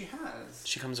 maybe she has.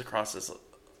 She comes across as,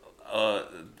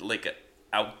 like,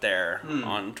 out there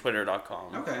on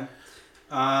Twitter.com. Okay.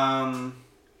 Oh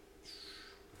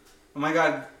my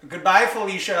god. Goodbye,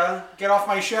 Felicia. Get off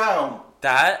my show.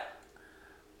 That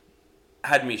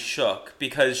had me shook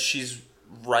because she's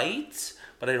right,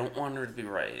 but I don't want her to be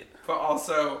right. But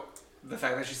also the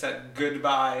fact that she said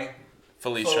goodbye,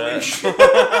 Felicia.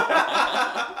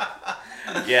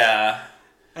 Yeah.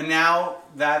 And now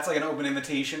that's like an open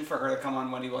invitation for her to come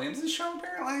on Wendy Williams' show,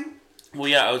 apparently. Well,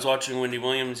 yeah, I was watching Wendy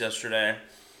Williams yesterday.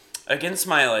 Against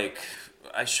my, like,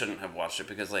 I shouldn't have watched it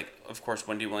because, like, of course,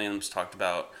 Wendy Williams talked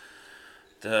about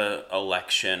the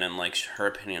election and, like, her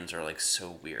opinions are, like,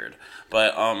 so weird.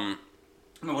 But,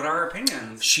 what are her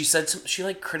opinions? She said she,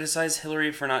 like, criticized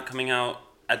Hillary for not coming out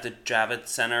at the Javits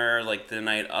Center, like, the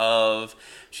night of.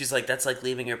 She's like, that's like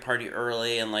leaving your party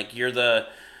early and, like, you're the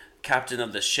captain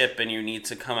of the ship and you need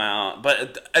to come out.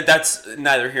 But that's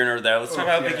neither here nor there. Let's talk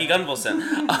about Vicki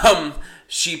Gunvalson.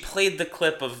 She played the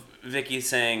clip of Vicki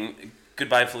saying,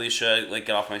 goodbye, Felicia, like,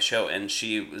 get off my show. And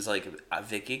she was like,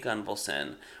 Vicki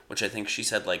Gunvalson, which I think she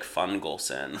said, like,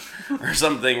 Fungolson or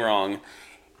something wrong,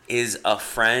 is a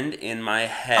friend in my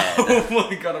head. Oh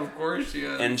my god, of course she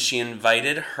is. And she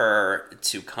invited her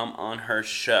to come on her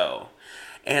show.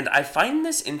 And I find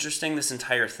this interesting, this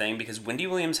entire thing, because Wendy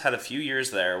Williams had a few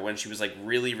years there when she was, like,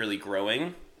 really, really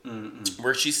growing,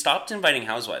 where she stopped inviting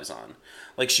housewives on.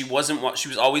 Like, she was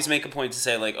always make a point to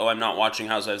say, like, oh, I'm not watching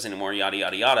Housewives anymore, yada,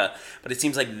 yada, yada. But it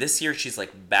seems like this year she's,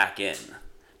 like, back in.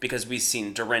 Because we've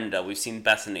seen Dorinda, we've seen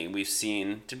Bethany, did we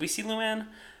see Luann?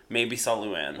 Maybe saw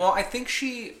Luann. Well, I think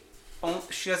she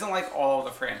doesn't like all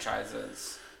the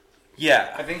franchises.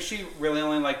 Yeah. I think she really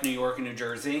only liked New York and New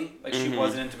Jersey. Like, she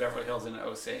wasn't into Beverly Hills and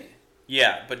OC.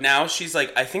 Yeah, but now she's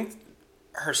like, I think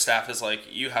her staff is like,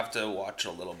 you have to watch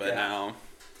a little bit now.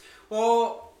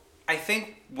 Well, I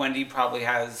think Wendy probably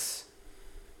has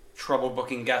trouble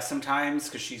booking guests sometimes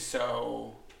because she's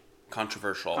so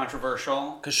controversial.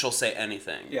 Because she'll say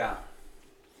anything. Yeah.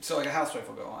 So, like, a housewife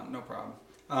will go on, no problem.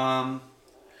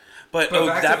 But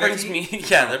that brings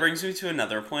me to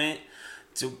another point.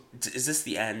 Is this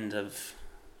the end of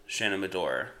Shannon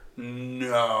Medore?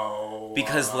 No.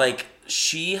 Because, like,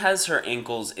 she has her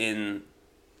ankles in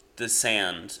the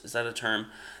sand. Is that a term?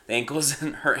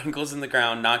 Her ankles in the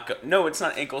ground. No, it's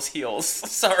not ankles, heels.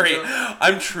 Sorry.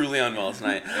 I'm truly unwell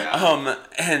tonight. Yeah.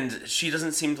 And she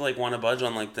doesn't seem to, like, want to budge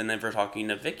on, like, the never talking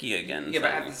to Vicki again. Yeah,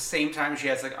 but at the same time, she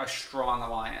has, like, a strong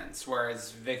alliance,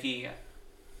 whereas Vicki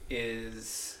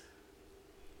is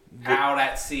out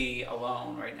at sea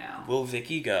alone right now. Will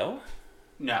Vicki go?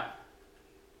 No.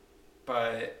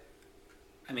 But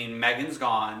I mean, Megan's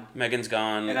gone.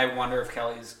 And I wonder if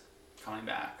Kelly's coming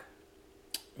back.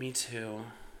 Me too.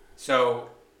 So,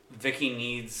 Vicky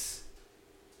needs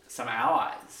some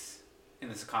allies in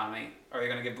this economy. Are they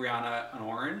going to give Brianna an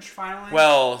orange finally?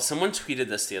 Well, someone tweeted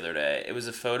this the other day. It was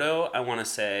a photo, I want to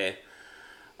say,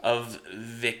 of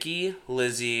Vicky,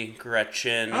 Lizzie,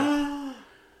 Gretchen.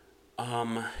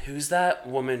 Who's that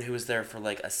woman who was there for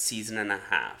like a season and a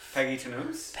half? Peggy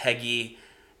Tanous? Peggy,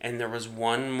 and there was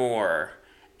one more,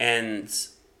 and...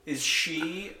 Is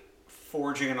she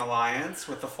forging an alliance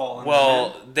with the fallen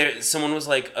Well, women? someone was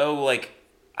like, oh, like,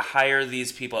 hire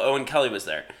these people. Oh, and Kelly was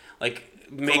there. Like,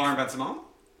 make... Lauren Ben-Simone?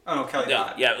 Oh, no, Kelly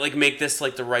died. Yeah, like, make this,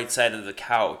 like, the right side of the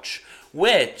couch.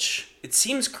 Which, it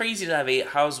seems crazy to have 8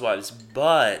 housewives,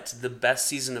 but the best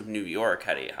season of New York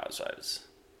had 8 housewives.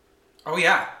 Oh,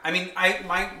 yeah. I mean,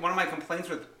 one of my complaints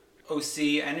with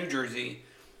OC and New Jersey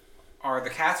are the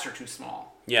casts are too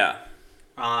small. Yeah.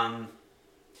 But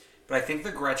I think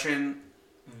the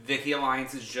Gretchen-Vicky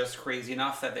alliance is just crazy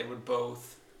enough that they would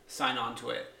both sign on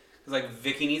to it. Because, like,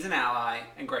 Vicky needs an ally,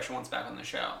 and Gretchen wants back on the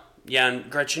show. Yeah, and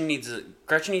Gretchen needs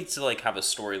to, like, have a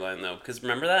storyline, though. Because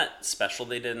remember that special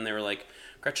they did, and they were like,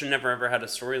 Gretchen never ever had a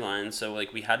storyline, so,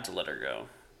 like, we had to let her go.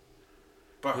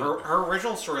 But her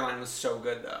original storyline was so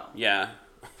good, though. Yeah.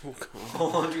 Oh,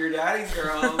 hold on to your daddies,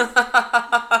 girl.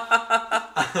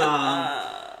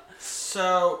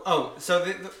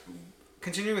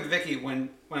 Continuing with Vicky,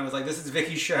 when I was like, this is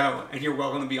Vicky's show, and you're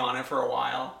welcome to be on it for a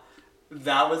while,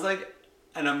 that was, like,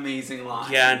 an amazing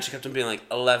line. Yeah, and she kept on being like,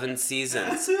 11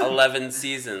 seasons. 11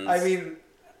 seasons. I mean,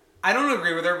 I don't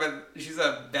agree with her, but she's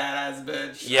a badass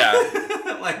bitch.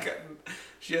 Yeah. Like,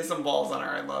 she has some balls on her.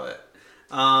 I love it.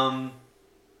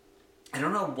 I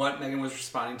don't know what Megan was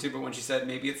responding to, but when she said,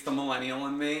 maybe it's the millennial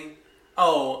in me.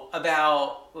 Oh,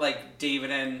 about, like,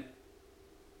 David and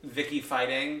Vicky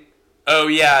fighting. Oh,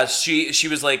 yeah. She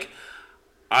was like,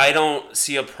 I don't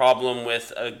see a problem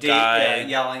with a guy...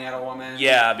 yelling at a woman.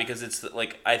 Yeah, because it's,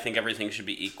 like, I think everything should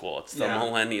be equal. It's the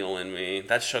millennial in me.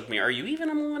 That shook me. Are you even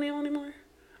a millennial anymore?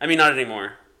 I mean, not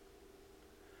anymore.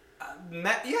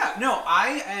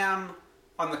 I am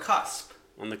on the cusp.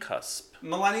 On the cusp.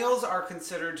 Millennials are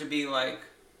considered to be, like...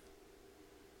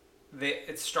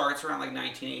 It starts around, like,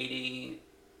 1980...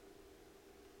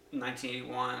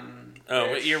 1981. Oh,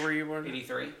 what year were you born?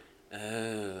 83.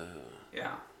 Oh.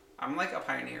 Yeah. I'm like a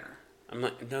pioneer. I'm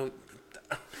like, no.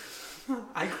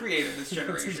 I created this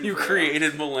generation. You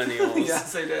created millennials.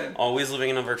 Yes, I did. Always living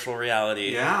in a virtual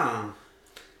reality. Yeah.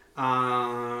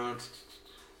 When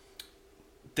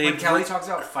Kelly talks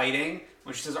about fighting,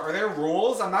 when she says, are there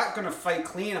rules? I'm not going to fight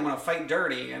clean. I'm going to fight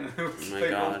dirty. And oh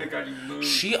my God, you moved.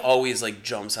 She always, like,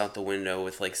 jumps out the window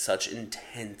with, like, such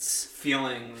intense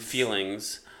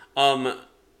feelings.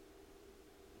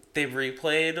 They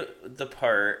replayed the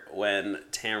part when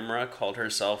Tamra called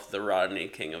herself the Rodney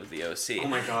King of the OC. Oh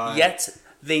my God. Yet,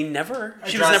 she was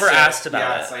never asked about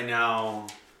it. Yes, I know.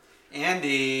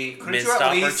 Andy, missed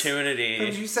opportunity.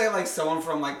 Couldn't you say, like, someone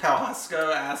from, like,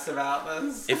 Palhusco asked about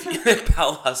this? If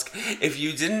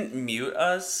you didn't mute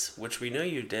us, which we know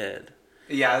you did.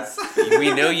 Yes.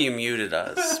 We know you muted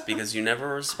us because you never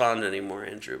respond anymore,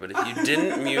 Andrew. But if you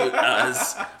didn't mute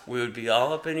us, we would be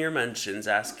all up in your mentions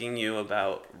asking you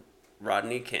about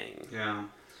Rodney King. Yeah.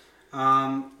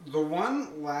 The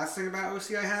one last thing about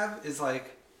OC I have is,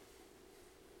 like,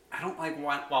 I don't like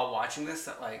while watching this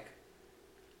that, like,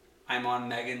 I'm on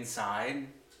Megan's side.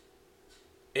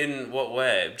 In what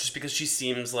way? Just because she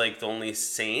seems like the only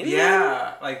sane?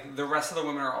 Yeah. Like, the rest of the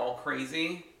women are all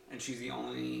crazy, and she's the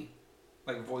only,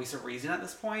 like, voice of reason at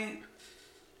this point.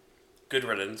 Good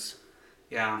riddance.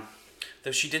 Yeah.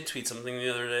 Though she did tweet something the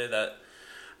other day that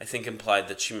I think implied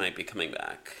that she might be coming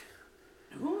back.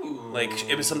 Ooh. Like,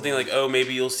 it was something like, oh,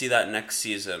 maybe you'll see that next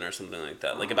season or something like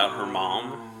that. Like, about her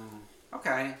mom.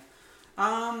 Okay.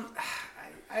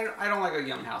 I don't like a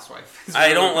young housewife.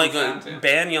 I don't like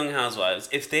ban young housewives.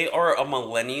 If they are a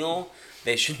millennial,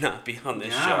 they should not be on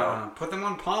this show. Put them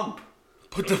on Pump.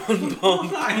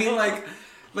 I mean,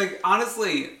 like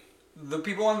honestly, the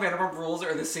people on Vanderpump Rules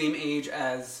are the same age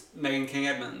as Megan King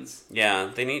Edmonds. Yeah,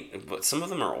 but some of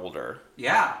them are older.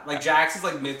 Yeah, like Jax is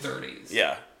like mid-30s.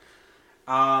 Yeah.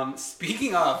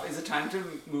 Speaking of, is it time to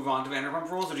move on to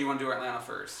Vanderpump Rules, or do you want to do Atlanta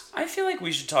first? I feel like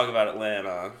we should talk about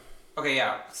Atlanta. Okay,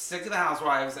 yeah. Stick to the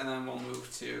Housewives, and then we'll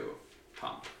move to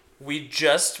Pump. We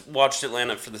just watched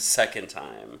Atlanta for the second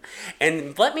time.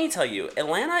 And let me tell you,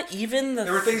 Atlanta,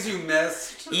 there were things you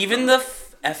missed. Even the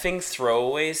effing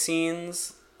throwaway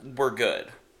scenes were good.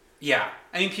 Yeah.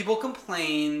 I mean, people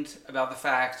complained about the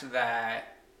fact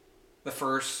that the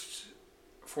first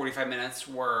 45 minutes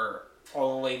were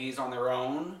all the ladies on their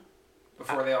own.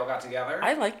 before they all got together.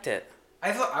 I liked it.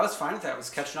 I thought I was fine with that. I was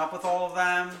catching up with all of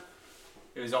them.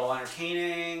 It was all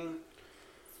entertaining.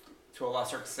 To a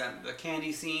lesser extent, the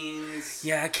Candy scenes.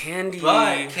 Yeah, Candy.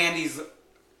 But Candy's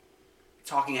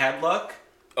talking head look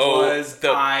was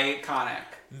iconic.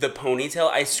 The ponytail,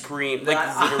 I screamed. Like,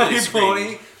 That literally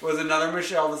pony screamed. was another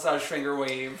Michelle Visage finger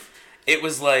wave. It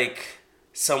was like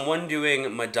someone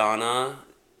doing Madonna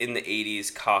in the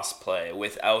 80s cosplay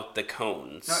without the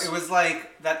cones. No, it was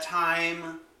like that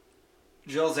time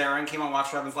Jill Zarin came on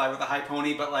Watch What Happens Live with a high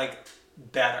pony, but like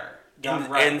better. Done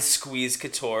right. And Squeeze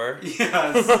Couture.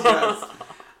 Yes, yes.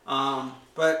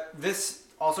 But this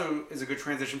also is a good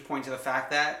transition point to the fact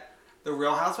that the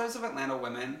Real Housewives of Atlanta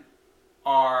women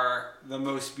are the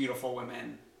most beautiful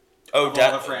women of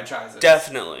all the franchises.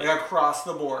 Definitely. Like across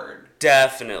the board.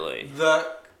 Definitely. The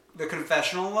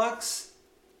confessional looks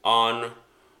on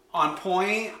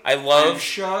point. I love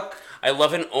shook. I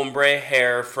love an ombre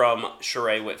hair from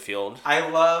Sheree Whitfield. I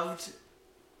loved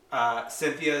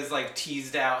Cynthia's like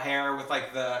teased out hair with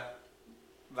like the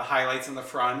highlights in the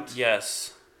front.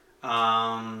 Yes.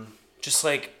 Just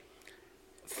like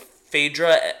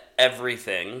Phaedra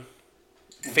everything.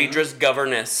 Phaedra's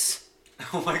governess.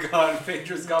 Oh my god,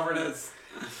 Phaedra's governess.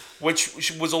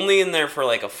 Which was only in there for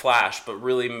like a flash, but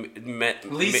really made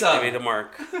a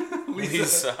mark.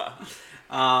 Lisa.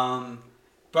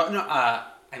 But no,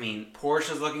 I mean,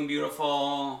 Portia's looking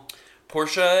beautiful.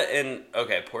 Portia and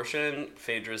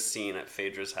Phaedra's scene at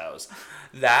Phaedra's house.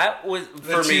 That was,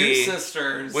 for me,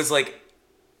 sisters. was like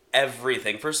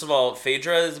everything. First of all,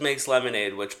 Phaedra makes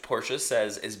lemonade, which Portia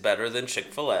says is better than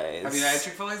Chick-fil-A's. Have you had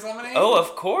Chick-fil-A's lemonade? Oh,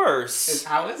 of course.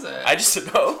 How is it? I just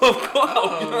know.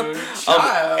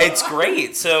 It's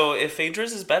great. So if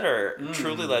Phaedra's is better,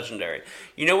 truly legendary.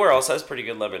 You know where else has pretty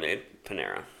good lemonade?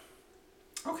 Panera.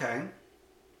 Okay.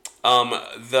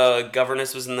 The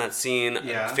governess was in that scene.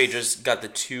 Yes. Phaedra's got the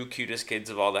two cutest kids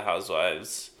of all the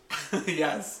housewives.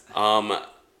 Yes.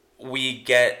 We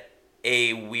get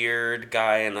a weird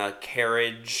guy in a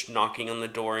carriage knocking on the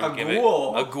door and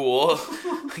a ghoul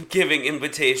giving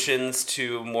invitations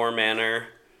to Moore Manor.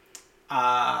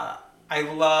 I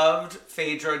loved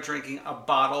Phaedra drinking a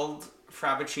bottled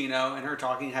Frappuccino in her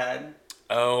talking head.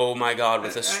 Oh my god,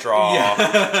 with a straw.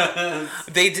 Yes.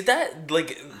 They did that,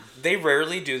 like, they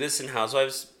rarely do this in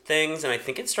Housewives things, and I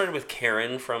think it started with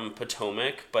Karen from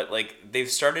Potomac, but, like, they've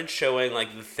started showing,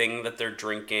 like, the thing that they're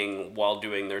drinking while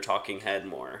doing their talking head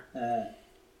more.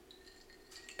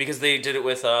 Because they did it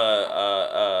with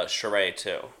Sheree,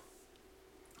 too.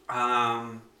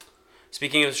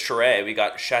 Speaking of Sheree, we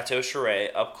got Chateau Sheree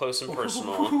up close and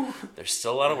personal. There's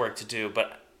still a lot of work to do,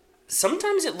 but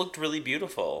sometimes it looked really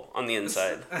beautiful on the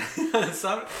inside.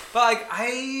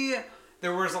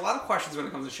 There was a lot of questions when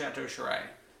it comes to Chateau Sheree.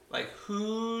 Like,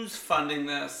 who's funding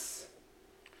this?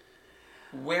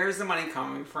 Where's the money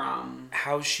coming from?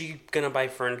 How's she gonna buy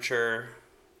furniture?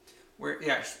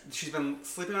 She's been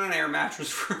sleeping on an air mattress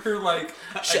for like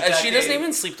she doesn't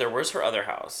even sleep there. Where's her other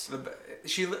house?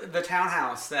 The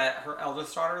townhouse that her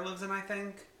eldest daughter lives in, I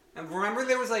think. And remember,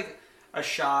 there was like a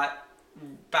shot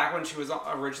back when she was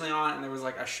originally on, and there was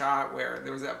like a shot where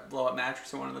there was that blow up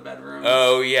mattress in one of the bedrooms.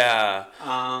 Oh yeah.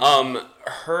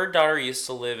 Her daughter used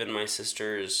to live in my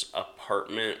sister's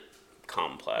apartment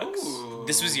complex. Ooh.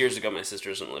 This was years ago. My sister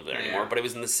doesn't live there anymore, but it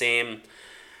was in the same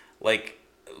like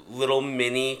little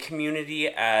mini community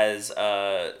as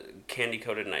Candy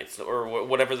Coated Nights or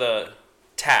whatever the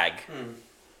tag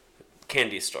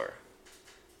candy store.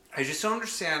 I just don't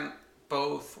understand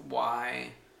both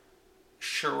why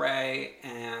Sheree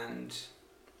and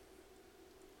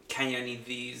Kenya need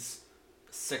these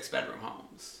 6-bedroom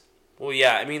homes. Well,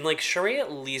 yeah, I mean, like, Sheree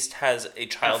at least has a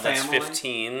child that's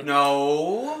 15.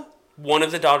 No. One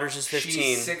of the daughters is 15.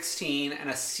 She's 16 and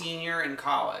a senior in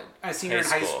college. A senior in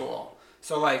high school.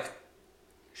 So, like,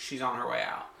 she's on her way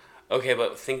out. Okay,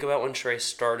 but think about when Sheree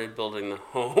started building the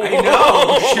home. I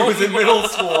know. She was in middle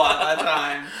school at that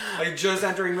time. Like, just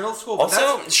entering middle school. But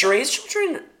also, Sheree's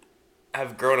children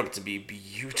have grown up to be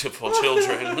beautiful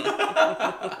children.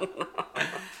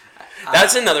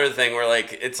 That's another thing where,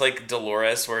 like, it's like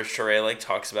Dolores, where Sheree, like,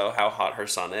 talks about how hot her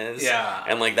son is. Yeah.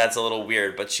 And, like, that's a little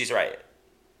weird, but she's right.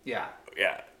 Yeah.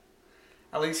 Yeah.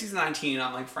 At least he's 19,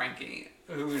 unlike Frankie.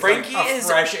 Frankie like is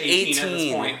fresh 18 at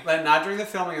this point. But not during the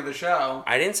filming of the show.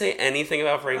 I didn't say anything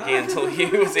about Frankie until he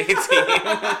was 18.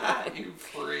 You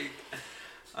freak.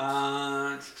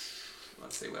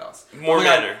 Let's see what else. More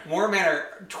Manor. More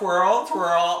Manor. Twirl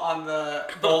on the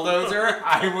bulldozer.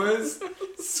 I was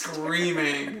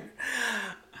screaming.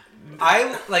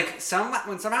 I like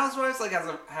when some housewives like have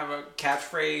a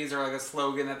catchphrase or like a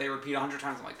slogan that they repeat 100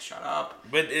 times. I'm like, shut up.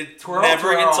 But it Twirl,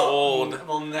 never twirl. gets old.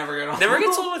 We'll never get old. Never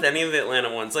gets old with any of the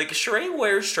Atlanta ones. Like, Sheree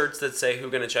wears shirts that say, "Who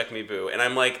gonna check me, boo?" And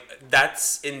I'm like,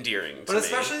 that's endearing to But me.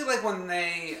 especially like when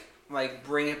they like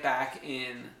bring it back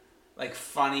in like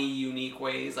funny, unique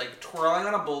ways. Like twirling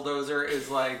on a bulldozer is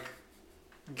like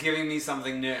giving me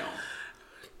something new.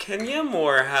 Kenya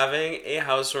Moore having a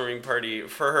housewarming party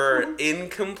for her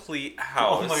incomplete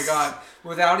house. Oh my god!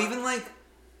 Without even like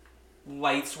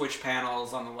light switch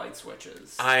panels on the light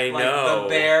switches. I like, know. The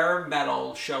bare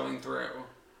metal showing through.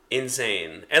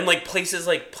 Insane. And like places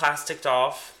like plasticed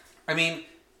off. I mean,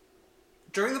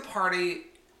 during the party,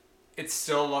 it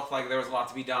still looked like there was a lot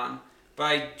to be done. But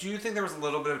I do think there was a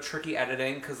little bit of tricky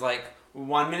editing because like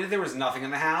 1 minute there was nothing in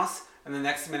the house, and the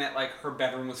next minute like her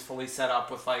bedroom was fully set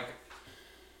up with like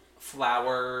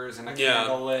flowers and a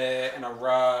candle lit and a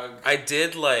rug. I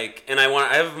did like, and I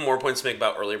have more points to make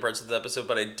about earlier parts of the episode,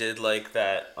 but I did like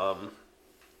that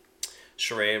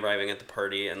Sheree arriving at the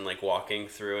party and like walking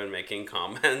through and making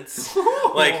comments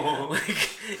like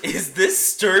is this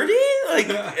sturdy?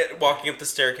 Like walking up the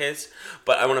staircase.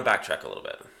 But I want to backtrack a little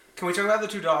bit. Can we talk about the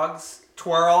two dogs?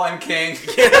 Twirl and King.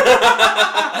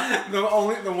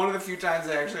 the one of the few times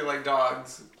I actually like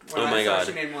dogs. When I saw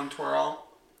she named one Twirl.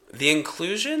 The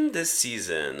inclusion this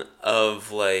season of,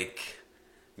 like,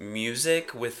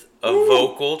 music with a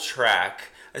vocal track,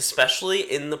 especially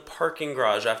in the parking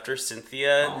garage after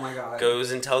Cynthia goes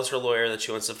and tells her lawyer that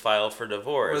she wants to file for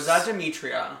divorce. Was that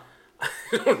Demetria? I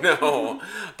don't know.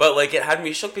 But, like, it had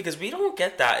me shook because we don't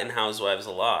get that in Housewives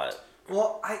a lot.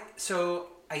 Well, I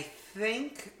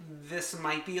think this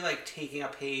might be, like, taking a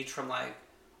page from, like,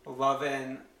 Love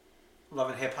and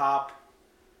Hip Hop.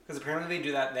 Because apparently they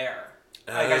do that there.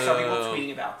 Like, I saw people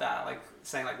tweeting about that, like,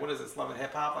 saying, like, what is this, Love and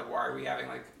Hip Hop? Like, why are we having,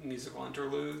 like, musical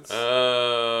interludes?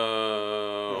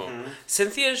 Oh. Mm-hmm.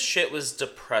 Cynthia's shit was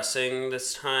depressing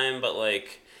this time, but,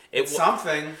 like... It's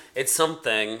something. It's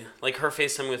something. Like, her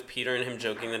FaceTime with Peter and him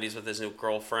joking that he's with his new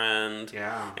girlfriend.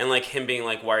 Yeah. And, like, him being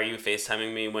like, why are you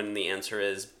FaceTiming me when the answer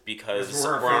is because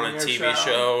we're on a TV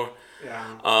show.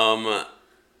 Yeah.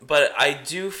 But I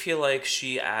do feel like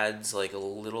she adds, like, a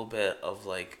little bit of,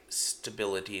 like,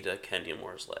 stability to Kenya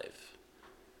Moore's life.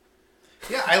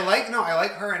 Yeah, I like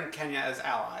her and Kenya as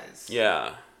allies.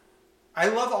 Yeah. I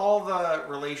love all the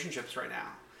relationships right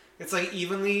now. It's, like,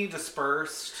 evenly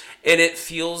dispersed. And it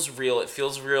feels real. It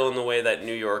feels real in the way that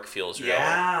New York feels real.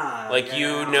 Yeah. Like,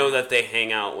 you know that they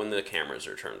hang out when the cameras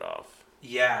are turned off.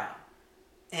 Yeah.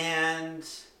 And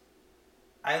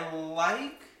I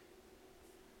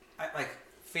like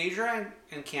Phaedra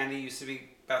and Candy used to be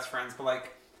best friends, but,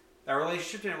 like, that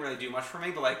relationship didn't really do much for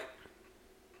me, but, like,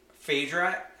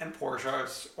 Phaedra and Portia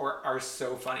are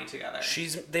so funny together.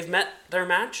 They've met their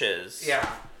matches. Yeah.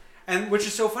 And which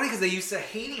is so funny because they used to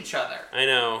hate each other. I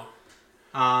know.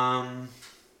 I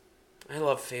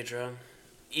love Phaedra.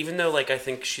 Even though, like, I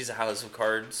think she's a House of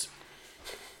Cards.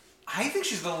 I think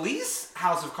she's the least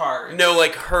House of Cards. No,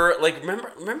 like, her... Like,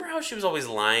 remember how she was always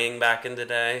lying back in the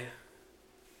day?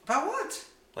 About what?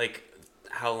 Like,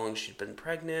 how long she'd been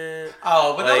pregnant.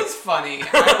 Oh, but that was funny. I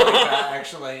like that,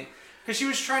 actually. Because she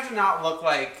was trying to not look,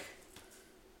 like,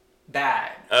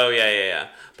 bad. Oh, yeah.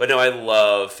 But no, I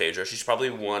love Phaedra. She's probably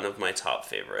one of my top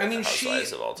favorite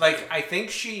housewives of all time. Like, I think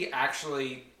she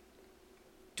actually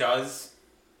does...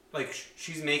 Like,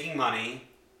 she's making money.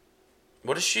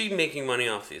 What is she making money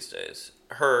off these days?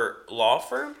 Her law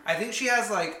firm? I think she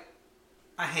has, like,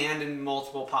 a hand in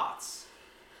multiple pots.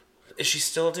 Is she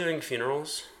still doing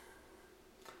funerals?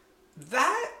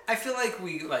 That, I feel like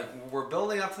we're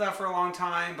building up to that for a long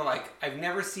time, but, like, I've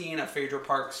never seen a Phaedra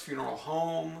Parks funeral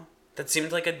home. That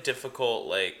seemed like a difficult,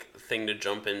 like, thing to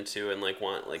jump into and, like,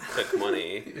 want, like, quick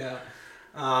money. Yeah.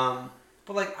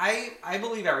 But, like, I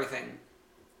believe everything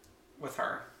with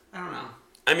her. I don't know.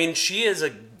 I mean, she is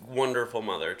a wonderful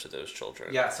mother to those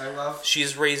children. Yes, I love...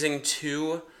 She's raising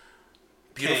two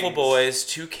beautiful boys,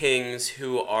 two kings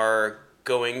who are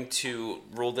going to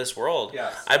rule this world.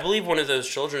 Yes. I believe one of those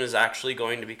children is actually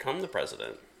going to become the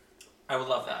president. I would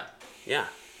love that. Yeah.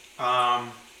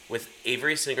 With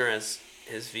Avery Singer as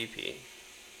his VP.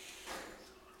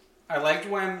 I liked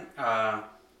when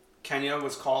Kenya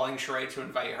was calling Sheree to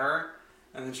invite her,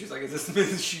 and then she's like, "Is this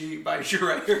Miss She by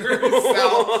Sheree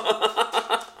herself?"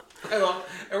 I love.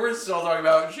 And we're still talking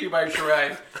about She by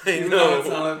Sheree. I know. It's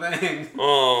not a thing.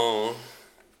 Oh.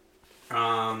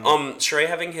 Sheree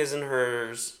having his and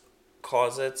hers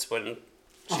closets when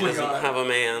she doesn't have a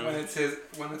man. When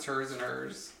it's hers and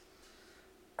hers.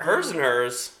 Hers and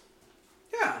hers.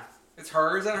 Yeah. It's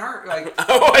hers and her. Like.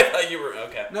 Oh, I thought you were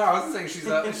okay. No, I wasn't saying she's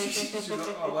a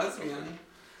lesbian.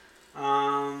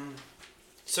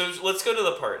 So let's go to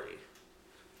the party.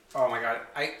 Oh my god,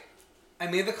 I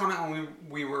made the comment when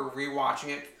we were rewatching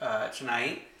it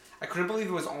tonight. I couldn't believe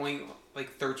it was only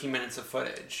like 13 minutes of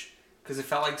footage because it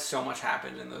felt like so much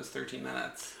happened in those 13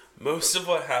 minutes. Most of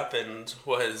what happened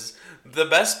was the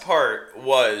best part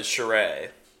was Sheree.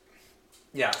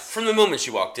 Yes. From the moment she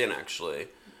walked in, actually.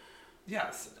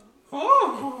 Yes.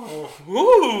 Oh.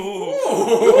 Ooh.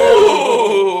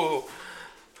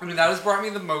 I mean, that has brought me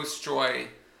the most joy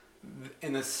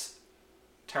in this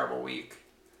terrible week.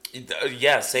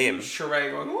 Yeah, same.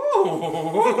 Sheree going,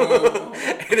 ooh.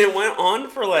 And it went on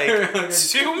for like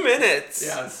 2 minutes.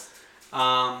 Yes.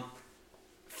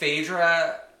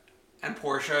 Phaedra and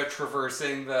Portia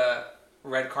traversing the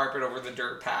red carpet over the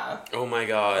dirt path. Oh my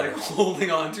god. Like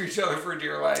holding on to each other for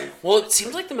dear life. Well, it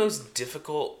seemed like the most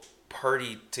difficult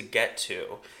party to get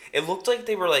to. It looked like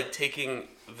they were like taking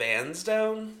vans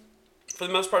down for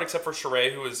the most part, except for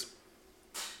Sheree, who was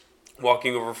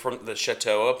walking over from the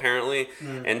chateau apparently,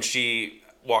 and she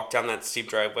walked down that steep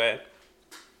driveway.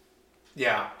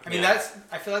 Yeah, I mean I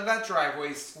feel like that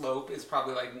driveway slope is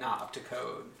probably like not up to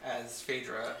code, as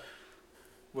Phaedra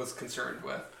was concerned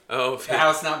with. Oh, the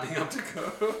house not being up to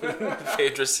code.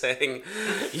 Phaedra saying,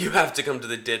 "You have to come to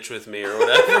the ditch with me," or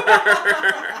whatever.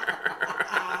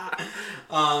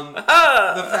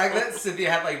 The fact that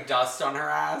Cynthia had like dust on her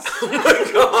ass. Oh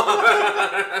my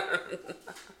god.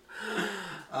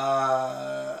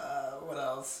 What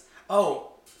else?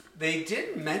 Oh, they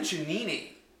did mention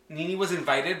Nene. Nene was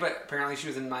invited, but apparently she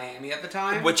was in Miami at the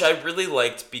time. Which I really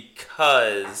liked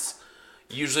because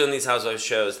usually on these Housewives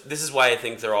shows, this is why I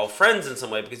think they're all friends in some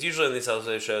way, because usually on these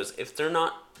Housewives shows, if they're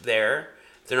not there,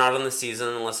 they're not on the season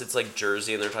unless it's like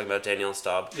Jersey and they're talking about Danielle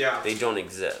Staub. Yeah. They don't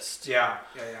exist. Yeah.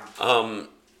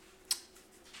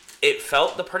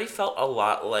 The party felt a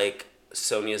lot like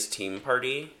Sonia's team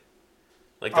party.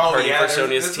 Like the party for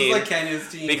Sonia's team. Was like Kenya's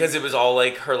team. Because it was all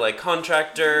like her like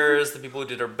contractors, the people who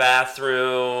did her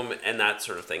bathroom, and that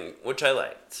sort of thing, which I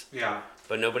liked. Yeah.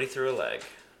 But nobody threw a leg.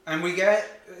 And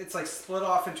it's like split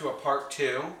off into a part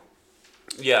 2.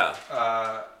 Yeah.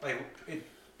 It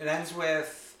ends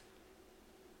with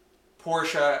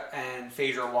Portia and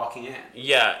Phaedra walking in.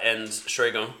 Yeah, and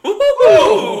Sheree going,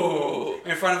 "Ooh!"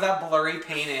 In front of that blurry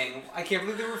painting. I can't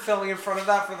believe they were filming in front of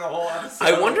that for the whole episode.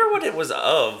 I wonder what it was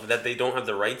of that they don't have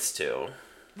the rights to.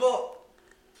 Well,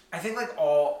 I think like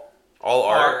all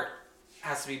art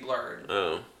has to be blurred.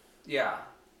 Oh. Yeah.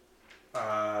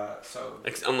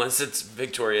 Unless it's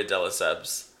Victoria de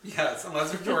Lesseps. Yes,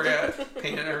 unless Victoria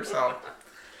painted it herself.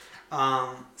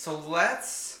 So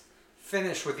let's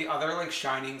finish with the other like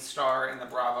shining star in the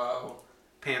Bravo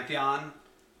pantheon.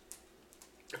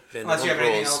 Unless you have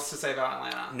anything else to say about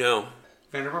Atlanta. No.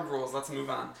 Vanderpump Rules. Let's move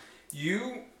on.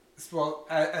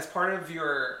 As part of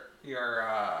your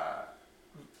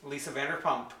Lisa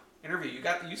Vanderpump interview,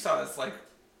 you saw this like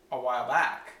a while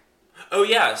back. Oh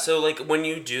yeah, so like when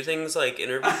you do things like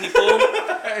interview people,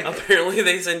 apparently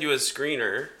they send you a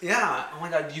screener. Yeah. Oh my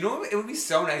god. You know, it would be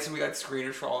so nice if we got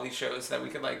screeners for all these shows so that we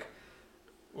could like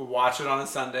watch it on a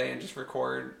Sunday and just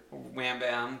record wham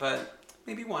bam, but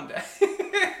maybe one day.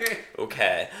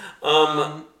 Okay.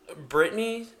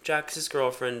 Brittany, Jax's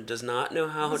girlfriend, does not know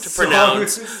how to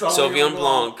pronounce Sauvignon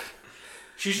Blanc.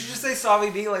 She should just say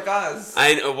Sauvy B like us.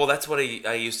 I know. Well, that's what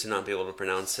I used to not be able to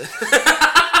pronounce it.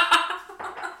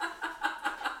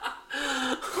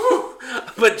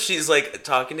 But she's like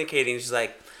talking to Katie and she's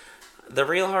like, the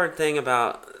real hard thing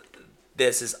about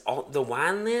this is all the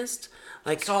wine list.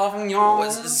 Like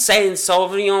Sauvignon. Saying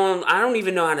Sauvignon, I don't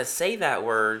even know how to say that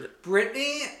word.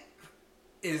 Brittany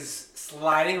is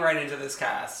sliding right into this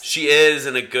cast. She is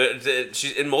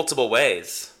she's in multiple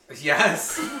ways.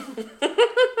 Yes.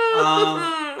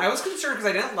 I was concerned because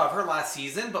I didn't love her last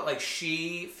season, but like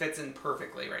she fits in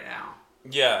perfectly right now.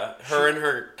 Yeah, and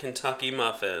her Kentucky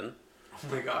muffin. Oh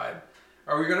my god.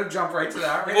 Are we going to jump right to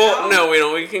that now? Well, no, we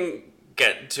don't. We can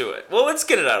get to it. Well, let's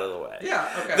get it out of the way. Yeah,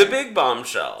 okay. The big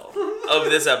bombshell of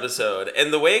this episode,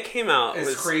 and the way it came out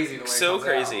was crazy. The way so it comes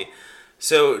crazy. Out.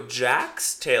 So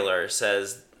Jax Taylor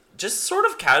says, just sort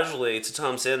of casually to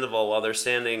Tom Sandoval while they're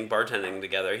standing bartending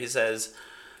together, he says,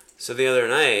 so the other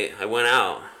night I went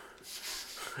out.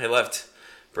 I left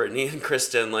Brittany and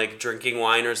Kristen like drinking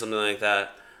wine or something like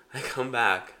that. I come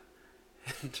back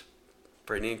and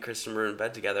Brittany and Kristen were in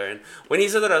bed together, and when he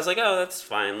said that, I was like, "Oh, that's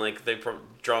fine." Like they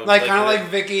drunk, like kind of like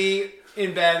Vicky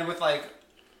in bed with like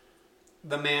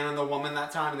the man and the woman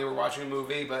that time, and they were watching a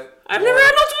movie. But I've never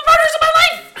had multiple partners in my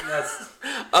life.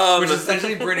 That's which is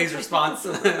essentially Brittany's response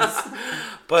to this.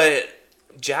 But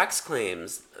Jax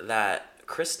claims that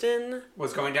Kristen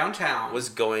was going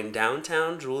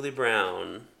downtown Julie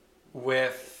Brown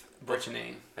with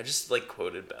Brittany. I just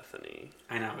quoted Bethany.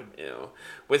 I know. Ew.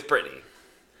 With Brittany.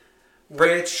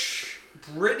 Which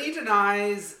Brittany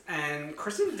denies and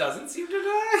Kristen doesn't seem to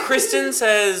deny. Kristen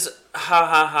says, ha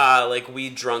ha ha, we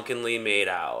drunkenly made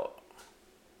out.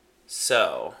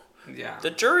 So, yeah. The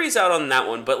jury's out on that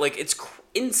one, but it's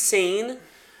insane.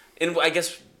 And I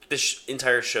guess this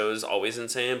entire show is always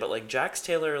insane, but Jax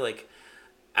Taylor,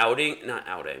 not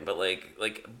outing, but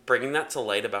bringing that to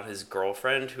light about his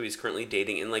girlfriend who he's currently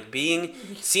dating, and being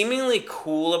seemingly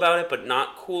cool about it, but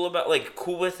not cool about,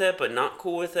 cool with it, but not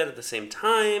cool with it at the same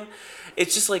time.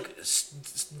 It's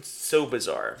just so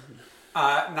bizarre.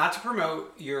 Not to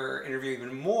promote your interview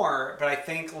even more, but I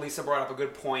think Lisa brought up a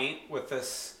good point with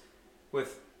this,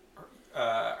 with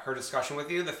her discussion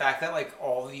with you. The fact that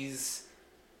all these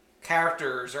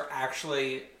characters are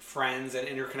actually friends and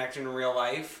interconnected in real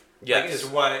life, yes, is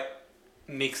what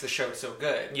makes the show so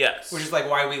good. Yes. Which is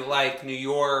why we like New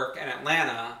York and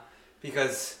Atlanta,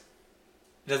 because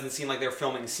it doesn't seem like they're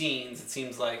filming scenes. It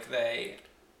seems like they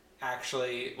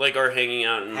actually are hanging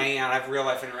out, have real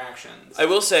life interactions. I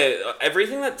will say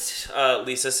everything that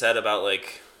Lisa said about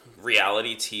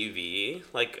reality TV,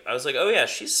 I was oh yeah,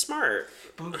 she's smart.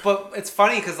 But it's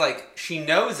funny because she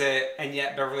knows it, and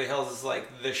yet Beverly Hills is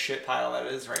the shit pile that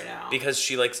it is right now. Because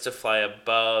she likes to fly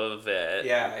above it.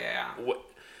 Yeah.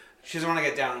 She doesn't want to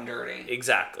get down and dirty.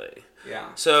 Exactly.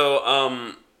 Yeah.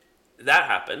 So that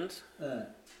happened.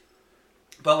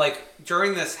 But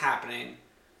during this happening,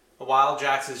 while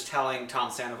Jax is telling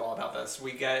Tom Sandoval about this,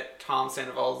 we get Tom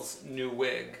Sandoval's new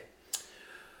wig.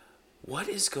 What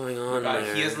is going on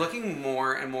there? He is looking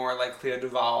more and more like Clea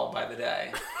Duvall by the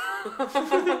day.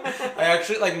 I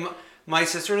actually, my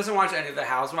sister doesn't watch any of the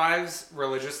Housewives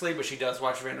religiously, but she does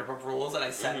watch Vanderpump Rules, and I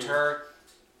sent her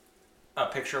a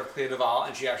picture of Clea Duvall,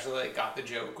 and she actually got the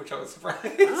joke, which I was surprised.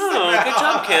 Oh, good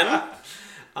job, Kim.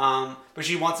 But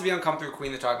she wants to be on Come Through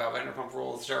Queen to talk about Vanderpump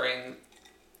Rules during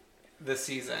this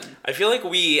season. I feel like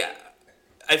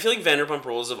Vanderpump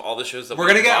Rules, of all the shows that we're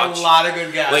gonna get a lot of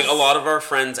good guests. A lot of our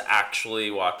friends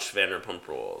actually watch Vanderpump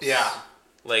Rules. Yeah.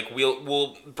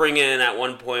 We'll bring in, at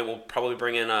one point, we'll probably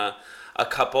bring in a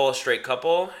straight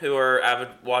couple who are avid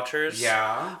watchers.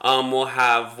 Yeah. We'll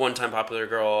have one-time popular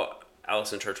girl,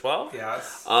 Allison Churchwell.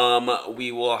 Yes.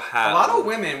 We will have a lot of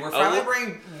women. We're finally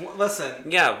bringing. Listen.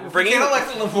 Yeah, if we can't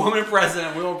elect a woman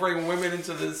president, we will bring women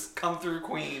into this Come Through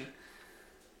Queen.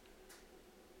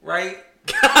 Right?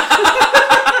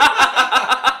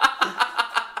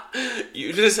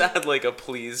 You just had a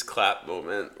please clap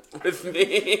moment with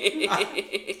me.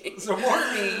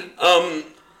 Support me.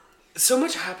 So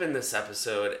much happened this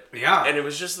episode. Yeah. And it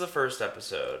was just the first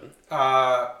episode.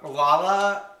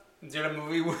 Lala did a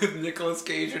movie with Nicolas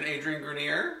Cage and Adrian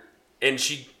Grenier. And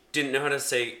she didn't know how to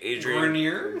say Adrian...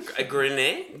 Grenier?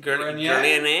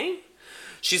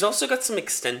 She's also got some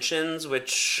extensions,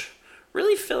 which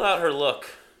really fill out her look.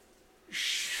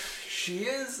 She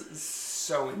is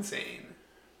so insane.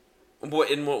 In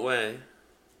what way?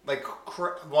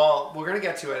 Well, we're going to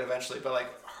get to it eventually, but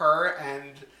her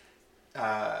and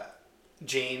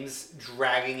James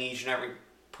dragging each and every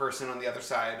person on the other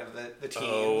side of the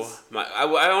teams. I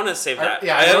want to save that.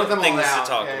 Yeah, I have them things all down. to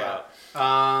talk about.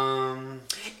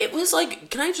 It was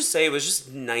can I just say, it was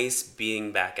just nice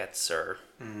being back at SUR.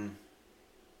 Mm-hmm.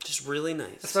 Just really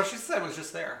nice. Especially since I was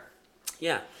just there.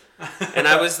 Yeah. And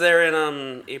I was there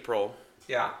in April.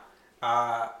 Yeah.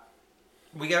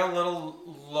 We get a little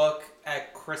look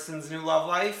at Kristen's new love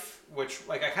life, which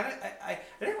I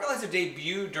didn't realize it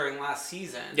debuted during last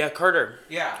season. Yeah, Carter.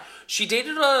 Yeah. She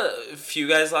dated a few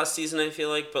guys last season, I feel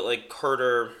like, but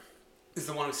Carter is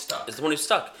the one who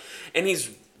stuck. And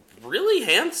he's really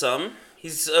handsome.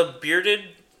 He's a bearded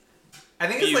I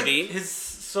think beauty. It's his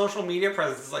social media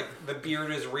presence is the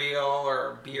beard is real,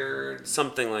 or beard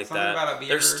something that. About a beard.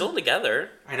 They're still together.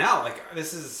 I know.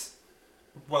 This is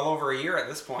well over a year at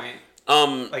this point.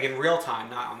 In real time,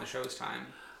 not on the show's time.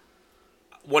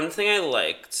 One thing I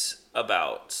liked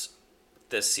about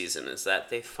this season is that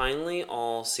they finally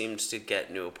all seemed to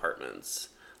get new apartments.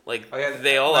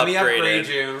 They all upgraded. Let me upgrade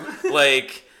you.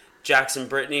 Jax and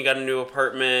Brittany got a new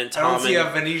apartment. I don't see a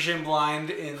Venetian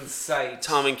blind in sight.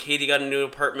 Tom and Katie got a new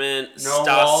apartment. No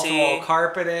wall-to-wall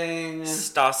carpeting.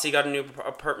 Stassi got a new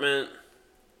apartment.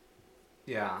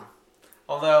 Yeah.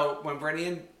 Although, when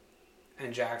Brittany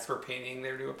and Jax were painting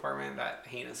their new apartment that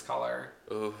heinous color,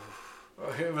 ooh.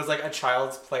 It was a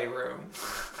child's playroom.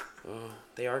 Oh,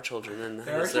 they are children, and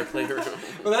that's their playroom.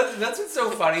 Well, that's what's so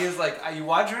funny is you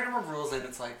watch Vanderpump Rules and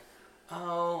it's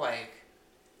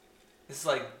this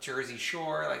is Jersey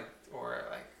Shore, or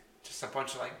like just a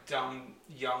bunch of like dumb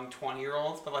young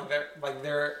 20-year-olds, but like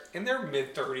they're in their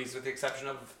mid-30s with the exception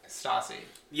of Stassi.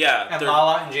 Yeah. And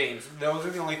Lala and James. Those are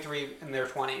the only three in their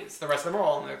 20s. The rest of them are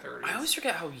all in their 30s. I always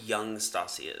forget how young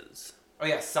Stassi is. Oh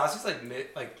yeah, Stassi's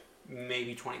like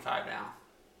maybe 25 now.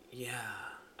 Yeah.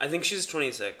 I think she's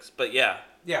 26, but yeah.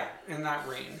 Yeah, in that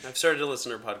range. I've started to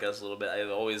listen to her podcast a little bit. I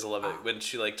always love it when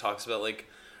she like talks about like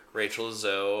Rachel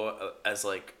Zoe as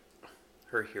like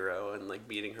her hero, and like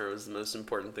meeting her was the most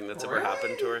important thing that's ever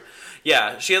happened to her.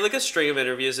 Yeah, she had like a string of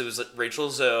interviews. It was like Rachel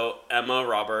Zoe, Emma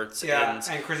Roberts, and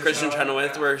Kristen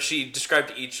Chenoweth, where she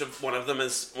described each of one of them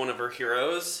as one of her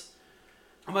heroes.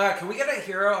 Oh my god, can we get a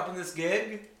hero up in this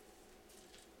gig?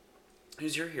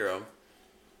 Who's your hero?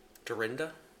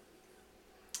 Dorinda?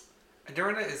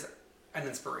 Dorinda is an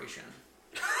inspiration.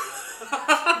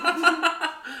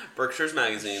 Berkshire's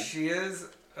Magazine. She is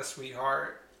a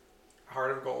sweetheart,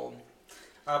 heart of gold.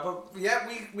 But yeah,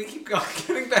 we keep going,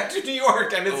 getting back to New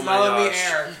York, and it's not on the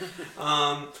air.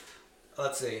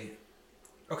 Let's see.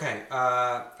 Okay,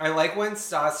 I like when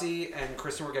Stassi and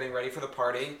Kristen were getting ready for the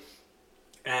party,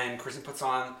 and Kristen puts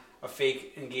on a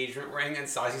fake engagement ring, and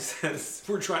Stassi says,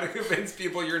 "We're trying to convince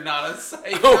people you're not a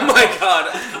psycho." Oh my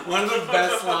god. One of the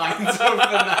best lines of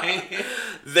the night.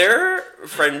 Their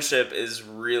friendship is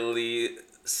really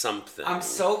something. I'm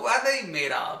so glad they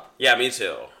made up. Yeah, me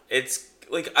too. It's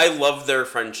like, I love their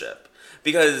friendship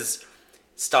because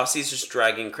Stassi's just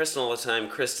dragging Kristen all the time.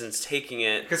 Kristen's taking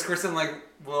it. Because Kristen, like,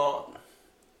 will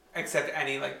accept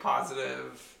any, like,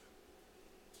 positive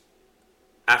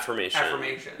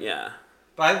affirmation. Yeah.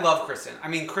 But I love Kristen. I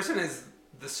mean, Kristen is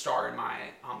the star in my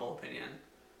humble opinion.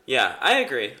 Yeah, I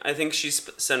agree. I think she's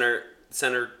center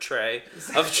tray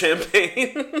of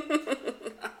champagne.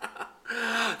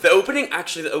 The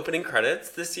opening credits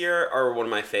this year are one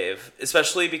of my fave,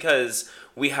 especially because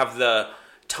we have the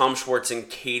Tom Schwartz and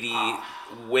Katie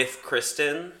with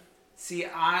Kristen. See,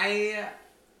 I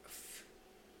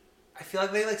feel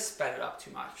like they like sped it up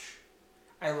too much.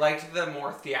 I liked the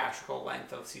more theatrical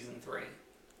length of season 3.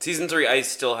 Season 3 I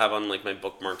still have on like my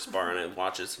bookmarks bar and I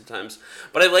watch it sometimes.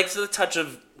 But I liked the touch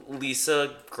of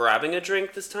Lisa grabbing a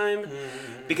drink this time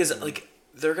because like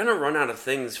they're gonna run out of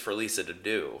things for Lisa to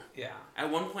do. Yeah. At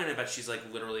one point, I bet she's like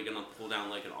literally gonna pull down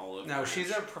like an olive. No,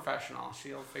 she's a professional.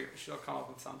 She'll come up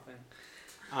with something.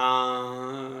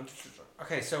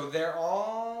 Okay, so they're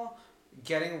all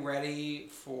getting ready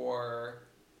for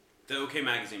the OK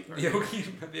Magazine party.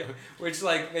 Which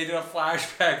like they did a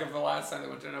flashback of the last time they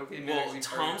went to an OK Magazine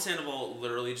party. Tom Sandoval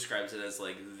literally describes it as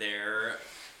like their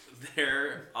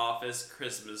office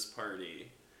Christmas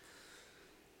party.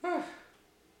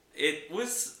 It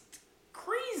was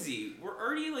crazy. We're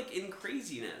already like in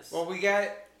craziness. Well, we got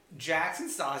Jax and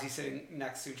Stassi sitting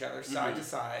next to each other, side to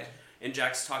side. And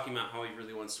Jax talking about how he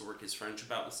really wants to work his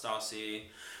friendship out with Stassi.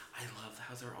 I love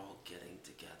how they're all getting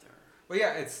together. Well,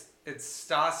 yeah, it's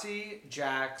Stassi,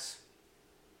 Jax,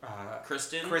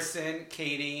 Kristen,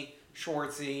 Katie,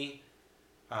 Schwartzy,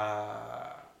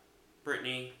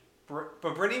 Brittany.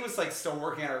 But Brittany was like still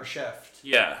working at her shift.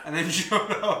 Yeah. And then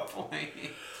showed up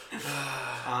late.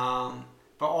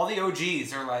 But all the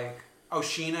OGs are like,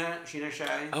 Sheena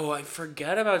Shea. Oh, I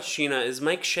forget about Sheena. Is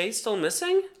Mike Shea still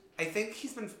missing? I think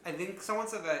someone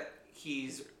said that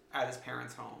he's at his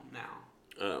parents' home now.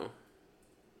 Oh.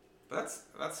 But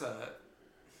that's a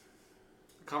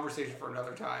conversation for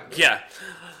another time. Yeah.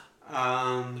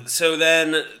 So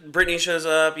then Brittany shows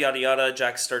up, yada yada.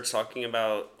 Jax starts talking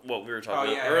about what we were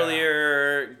talking about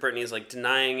earlier. Yeah. Brittany's like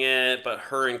denying it, but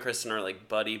her and Kristen are like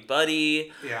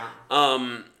buddy. Yeah.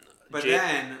 But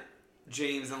then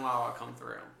James and Lala come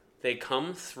through. They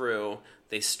come through.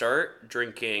 They start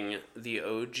drinking the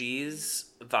OG's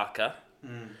vodka,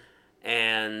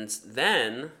 and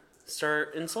then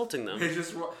start insulting them.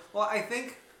 I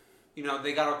think,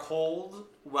 they got a cold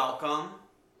welcome.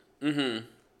 Mm-hmm.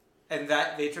 And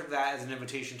that they took that as an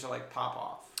invitation to like pop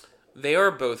off. They are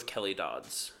both Kelly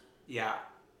Dodds. Yeah.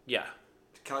 Yeah.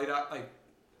 Kelly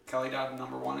Dodd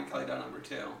number 1 and Kelly Dodd number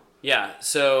 2. Yeah.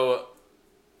 So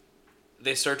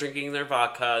they start drinking their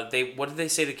vodka. What did they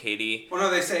say to Katie? Well, no,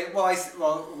 they say,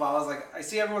 Lala's like, I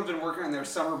see everyone's been working on their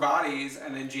summer bodies,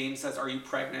 and then James says, "Are you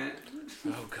pregnant?"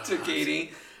 Oh God. To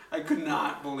Katie. I could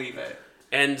not believe it.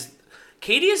 And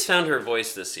Katie has found her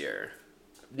voice this year.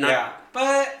 Yeah.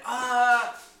 But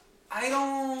I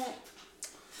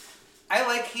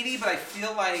like Katie, but I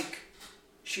feel like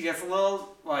she gets a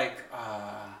little,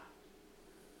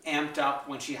 amped up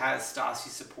when she has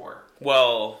Stassi's support.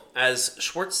 Well, as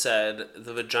Schwartz said,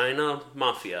 the vagina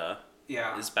mafia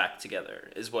is back together,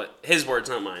 is what his words,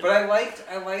 not mine. But I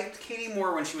liked Katie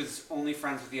more when she was only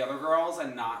friends with the other girls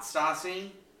and not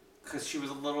Stassi. because she was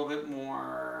a little bit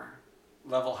more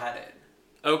level-headed.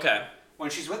 Okay. When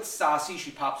she's with Stassi,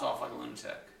 she pops off like a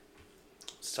lunatic.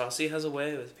 Stassi has a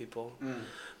way with people.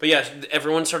 But yeah,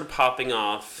 everyone started popping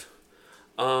off.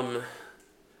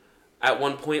 At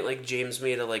one point, like, James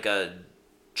made a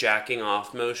jacking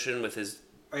off motion with his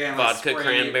vodka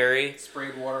cranberry.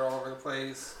 Sprayed water all over the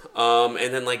place.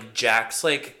 And then, like, Jax,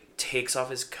 like, takes off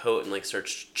his coat and, like,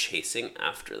 starts chasing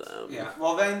after them. Yeah.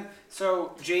 Well, then,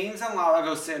 so James and Lala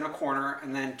go sit in a corner,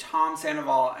 and then Tom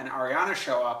Sandoval and Ariana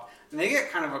show up, and they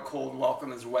get kind of a cold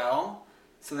welcome as well.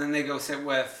 So then they go sit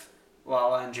with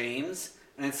Lala and James,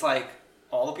 and it's like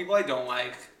all the people I don't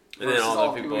like and then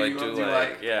all the people I do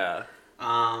like. Yeah.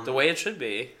 The way it should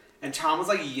be. And Tom was,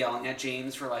 like, yelling at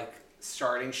James for, like,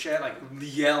 starting shit, like,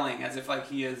 yelling as if, like,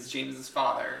 he is James's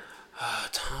father.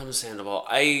 Tom Sandoval.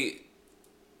 I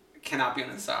cannot be on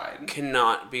his side.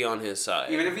 Cannot be on his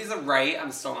side. Even if he's right,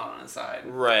 I'm still not on his side.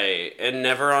 Right. And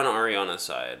never on Ariana's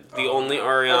side. The only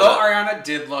Ariana... Although Ariana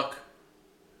did look,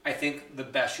 I think, the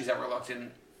best she's ever looked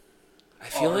in. I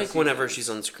feel like whenever she's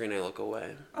on screen, I look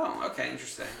away. Oh, okay.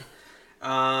 Interesting.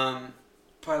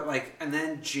 But, like, and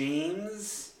then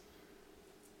James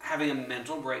having a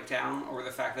mental breakdown over the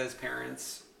fact that his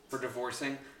parents were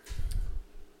divorcing.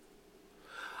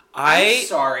 I'm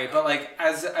sorry, but, like,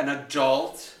 as an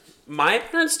adult... My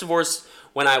parents divorced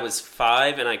when I was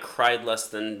 5, and I cried less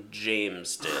than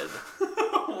James did.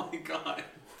 Oh, my God.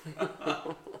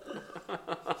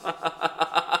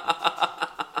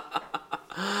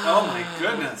 Oh, my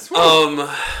goodness. Woo.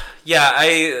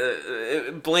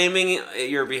 Yeah, blaming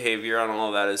your behavior on all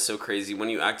of that is so crazy when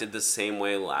you acted the same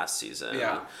way last season.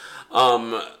 Yeah.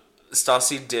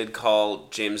 Stassi did call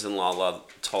James and Lala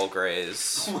tall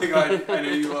grays. Oh my God, I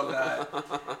know you love that.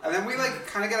 And then we, like,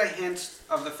 kind of get a hint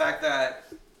of the fact that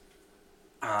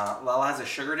Lala has a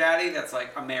sugar daddy that's,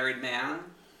 like, a married man.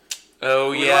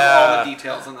 Oh, we yeah. love all the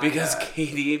details on that. Because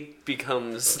Katie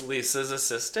becomes Lisa's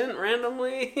assistant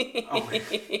randomly. Oh my.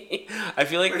 I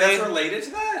feel like that's related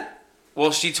to that?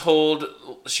 Well,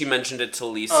 she mentioned it to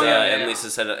Lisa, and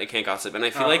Lisa said, I can't gossip. And I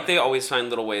feel like they always find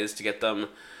little ways to get them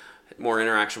more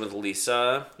interaction with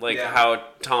Lisa. Like how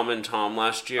Tom and Tom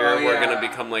last year were going to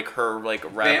become, like, her, like,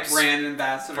 reps. Brand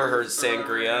ambassador. For her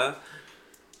sangria.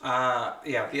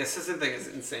 Yeah, the assistant thing is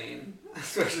insane.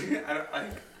 Especially,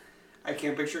 I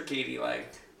can't picture Katie,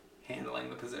 like, handling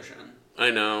the position. I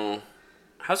know.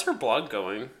 How's her blog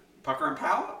going? Pucker and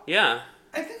Pow? Yeah.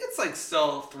 I think it's, like,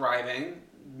 still thriving.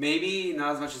 Maybe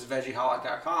not as much as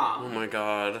Veggeholic.com. Oh my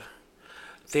God.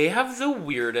 They have the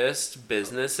weirdest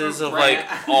businesses of, like,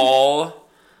 all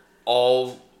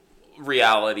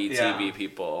reality TV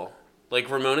people. Like,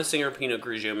 Ramona Singer Pinot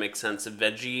Grigio makes sense.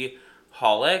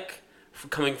 Veggeholic,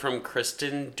 coming from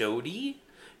Kristen Doty,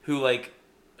 who, like,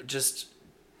 just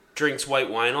drinks white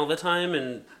wine all the time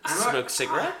and smokes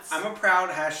cigarettes. I'm a proud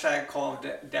 #Call of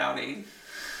Dowdy.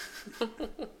 Oh,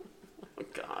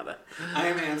 God. I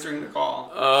am answering the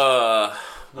call.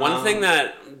 One thing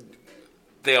that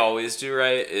they always do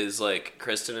right is, like,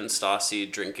 Kristen and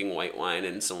Stassi drinking white wine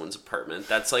in someone's apartment.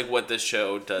 That's, like, what this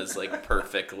show does, like,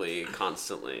 perfectly,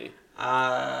 constantly.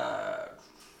 Let's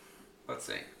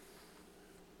see.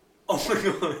 Oh my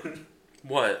God.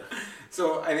 What?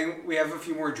 So I think we have a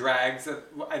few more drags.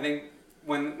 I think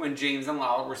when James and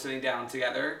Lala were sitting down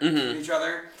together with each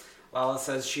other, Lala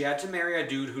says she had to marry a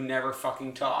dude who never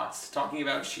fucking talks. Talking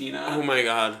about Sheena. Oh my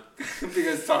God.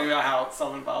 Because talking about how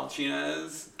self-involved Sheena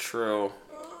is. True.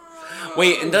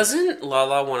 Wait, and doesn't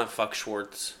Lala want to fuck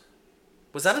Schwartz?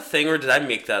 Was that a thing, or did I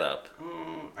make that up?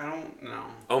 I don't know.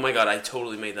 Oh my God, I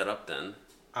totally made that up then.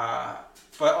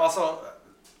 But also,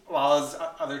 Lala's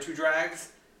other two drags,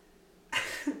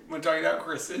 when talking about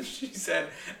Kristen, she said,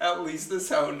 at least this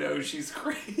hoe knows she's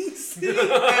crazy. And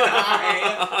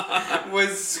I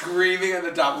was screaming at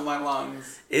the top of my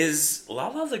lungs. Is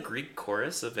Lala the Greek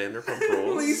chorus of Vanderpump Rules?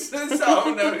 At least this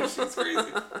hoe knows she's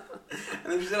crazy.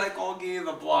 And then she said, I called Gay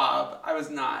the Blob. I was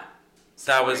not.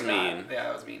 That was mean. Yeah,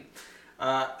 that was mean.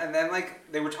 And then,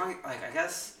 like, they were talking, like, I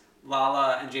guess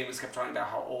Lala and James kept talking about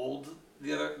how old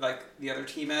the other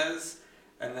team is.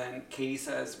 And then Katie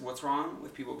says, what's wrong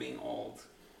with people being old?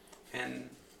 And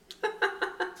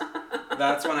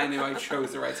that's when I knew I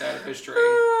chose the right side of history.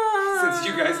 Since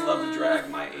you guys love to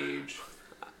drag my age.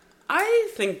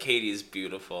 I think Katie's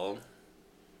beautiful.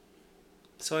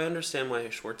 So I understand why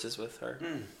Schwartz is with her.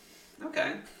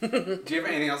 Okay. Do you have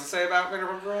anything else to say about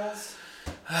Vanderpump Rules?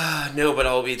 No, but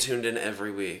I'll be tuned in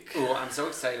every week. Ooh, I'm so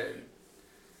excited.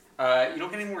 You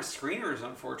don't get any more screeners,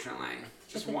 unfortunately.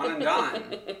 Just one and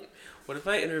done. What if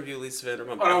I interview Lisa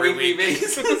Vanderpump on a weekly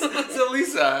basis? So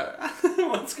Lisa,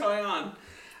 what's going on?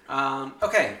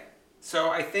 Okay,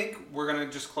 So I think we're going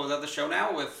to just close out the show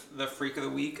now with the Freak of the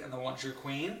Week and the One True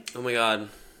Queen. Oh my god.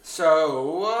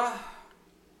 So,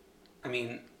 I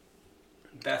mean,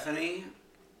 Bethany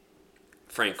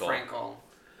Frankel.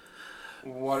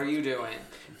 What are you doing?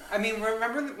 I mean,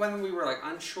 remember when we were like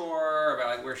unsure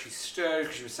about like where she stood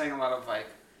because she was saying a lot of like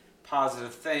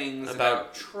positive things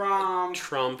about Trump.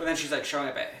 But then she's like showing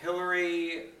up at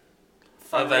Hillary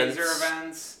fundraiser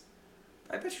events.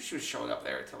 I bet you she was showing up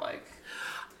there to like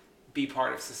be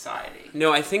part of society.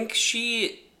 No, I think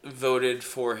she voted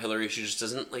for Hillary. She just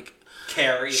doesn't like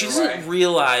care. She doesn't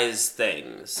realize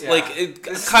things. Yeah. Like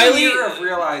Kylie, the year of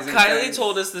realizing Kylie things.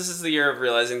 told us this is the year of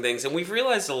realizing things, and we've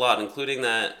realized a lot, including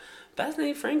that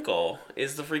Bethany Frankel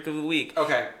is the Freak of the Week.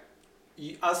 Okay,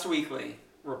 Us Weekly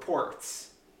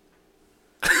reports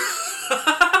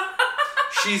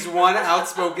she's one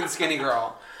outspoken skinny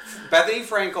girl. Bethany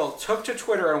Frankel took to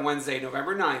Twitter on Wednesday,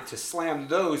 November 9th, to slam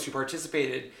those who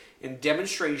participated in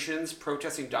demonstrations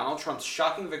protesting Donald Trump's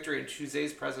shocking victory in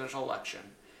Tuesday's presidential election.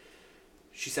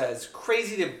 She says,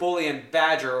 crazy to bully and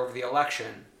badger over the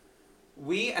election.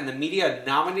 We and the media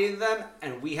nominated them,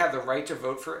 and we have the right to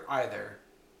vote for either.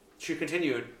 She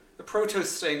continued, the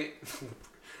protesting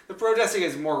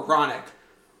is moronic.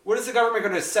 What is the government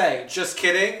going to say? Just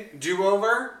kidding?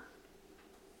 Do-over?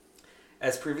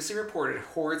 As previously reported,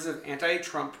 hordes of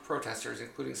anti-Trump protesters,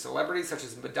 including celebrities such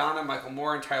as Madonna, Michael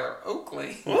Moore, and Tyler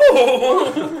Oakley,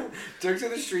 took to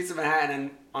the streets of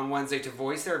Manhattan on Wednesday to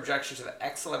voice their objection to the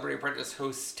ex-Celebrity Apprentice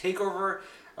host's takeover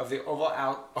of the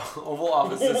Oval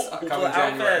Office this upcoming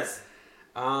January.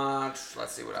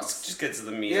 Let's see what else. Just get to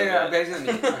the meat. Yeah, get to the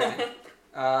meat.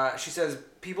 Okay. She says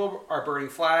people are burning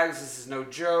flags. This is no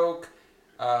joke.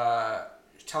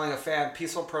 Telling a fan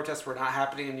peaceful protests were not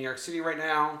happening in New York City right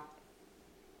now.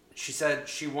 She said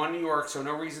she won New York, so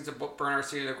no reason to burn our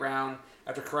city to the ground,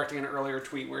 after correcting an earlier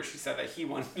tweet where she said that he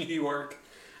won New York.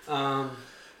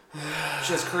 She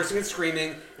says cursing and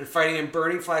screaming and fighting and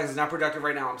burning flags is not productive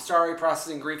right now. I'm sorry,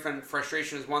 processing grief and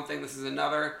frustration is one thing, this is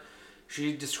another.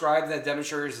 She described the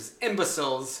demonstrators as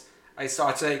imbeciles. I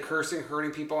saw today cursing,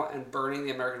 hurting people, and burning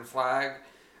the American flag.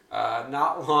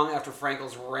 Not long after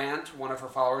Frankel's rant, one of her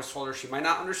followers told her she might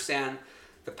not understand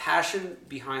the passion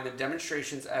behind the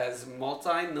demonstrations as a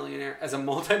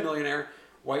multi-millionaire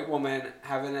white woman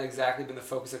haven't exactly been the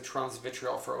focus of Trump's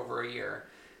vitriol for over a year.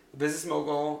 The business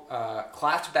mogul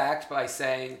clapped back by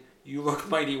saying, "You look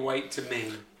mighty white to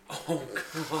me." Oh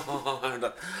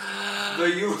God! The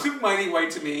 "you look mighty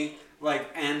white to me"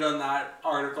 end on that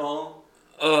article.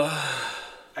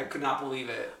 I could not believe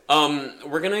it.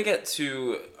 We're gonna get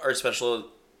to our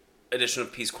special edition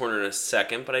of Peace Corner in a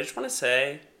second, but I just want to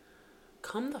say,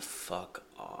 come the fuck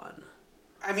on.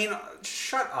 I mean,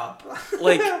 shut up.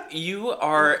 You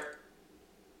are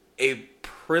a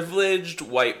privileged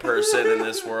white person in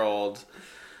this world.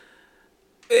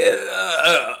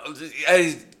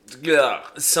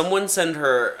 Someone send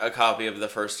her a copy of the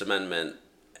First Amendment.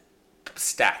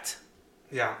 Stat.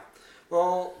 Yeah.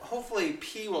 Well, hopefully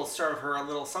P will serve her a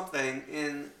little something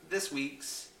in this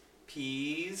week's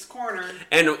P's Corner.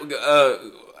 And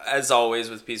as always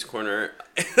with Peace Corner,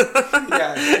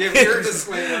 yeah, give your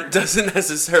disclaimer. Doesn't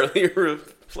necessarily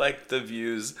reflect the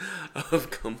views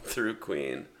of Come Through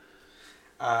Queen.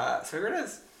 So here it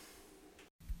is.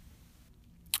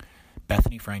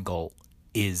 Bethany Frankel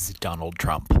is Donald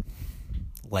Trump.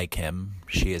 Like him,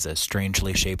 she is a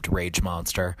strangely shaped rage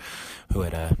monster who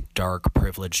had a dark,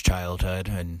 privileged childhood,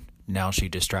 and now she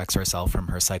distracts herself from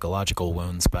her psychological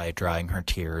wounds by drying her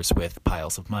tears with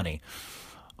piles of money.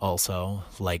 Also,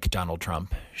 like Donald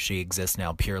Trump, she exists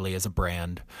now purely as a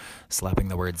brand, slapping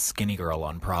the word skinny girl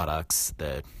on products.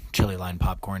 The chili line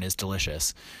popcorn is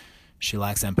delicious. She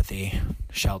lacks empathy,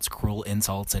 shouts cruel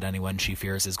insults at anyone she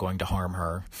fears is going to harm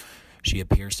her. She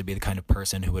appears to be the kind of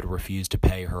person who would refuse to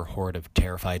pay her horde of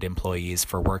terrified employees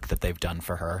for work that they've done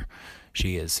for her.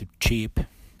 She is cheap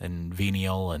and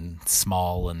venial and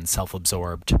small and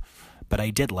self-absorbed, but I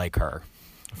did like her.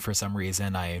 For some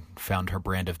reason, I found her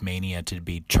brand of mania to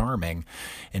be charming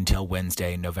until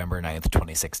Wednesday, November 9th,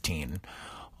 2016.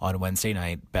 On Wednesday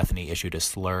night, Bethany issued a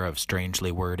slur of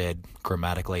strangely worded,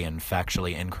 grammatically and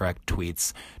factually incorrect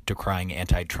tweets decrying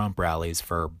anti-Trump rallies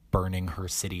for burning her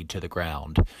city to the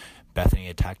ground. Bethany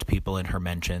attacked people in her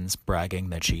mentions, bragging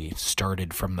that she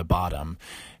started from the bottom,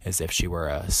 as if she were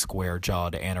a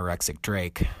square-jawed anorexic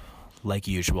Drake. Like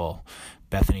usual,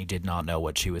 Bethany did not know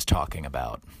what she was talking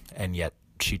about, and yet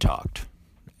she talked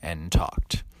and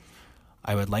talked.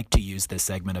 I would like to use this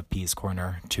segment of Peace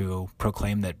Corner to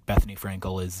proclaim that Bethany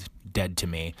Frankel is dead to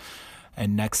me,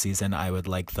 and next season I would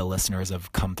like the listeners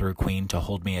of Come Through Queen to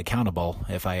hold me accountable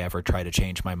if I ever try to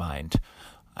change my mind.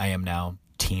 I am now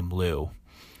Team Lou.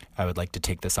 I would like to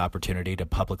take this opportunity to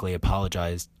publicly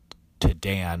apologize to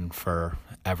Dan for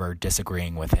ever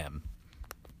disagreeing with him.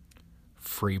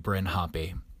 Free Bryn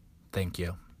Hoppy. Thank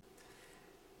you.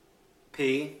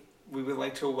 P, we would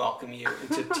like to welcome you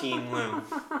into Team Lou.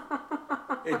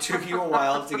 It took you a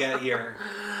while to get here,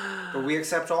 but we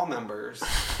accept all members.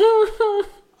 I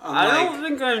don't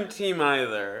think I'm team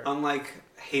either. Unlike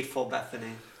hateful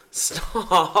Bethany.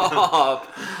 Stop.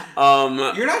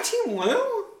 You're not Team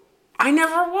Lou? I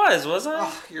never was I?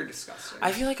 Oh, you're disgusting.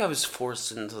 I feel like I was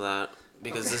forced into that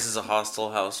because this is a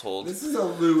hostile household. This is a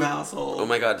Lou household. Oh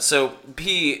my god. So,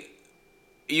 P,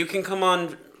 you can come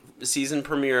on season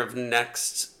premiere of New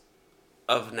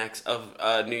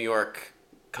York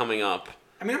coming up.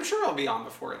 I mean, I'm sure I'll be on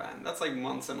before then. That's like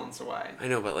months and months away. I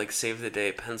know, but like save the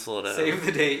date, pencil it out. Save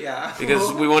the date, yeah.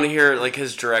 Because we want to hear like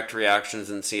his direct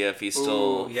reactions and see if he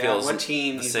still feels what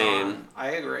team the he's same. on.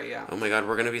 I agree, yeah. Oh my god,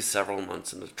 we're gonna be several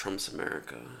months into Trump's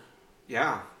America.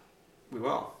 Yeah, we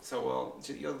will. So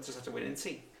you'll just have to wait and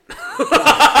see.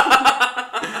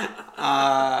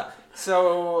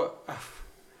 So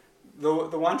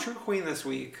the one true queen this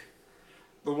week,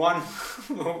 the one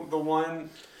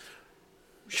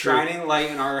shining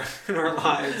light in our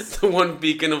lives. The one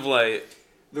beacon of light.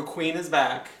 The queen is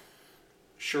back.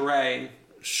 Sheree.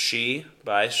 She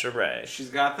by Sheree. She's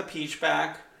got the peach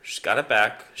back. She's got it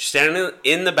back. She's standing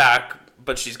in the back,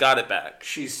 but she's got it back.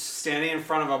 She's standing in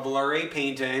front of a blurry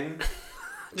painting.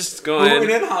 Just going.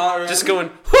 Hooting and hollering. Just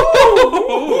going.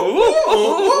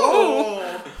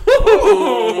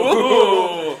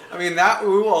 I mean, that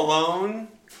ooh alone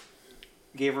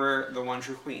gave her the one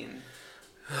true queen.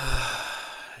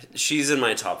 She's in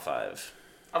my top 5.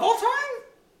 Of all time?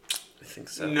 I think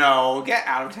so. No, get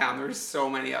out of town. There's so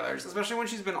many others, especially when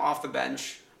she's been on the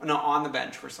bench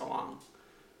for so long.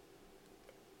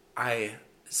 I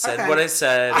said what I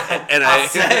said, and I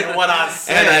said what I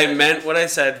said, and I meant what I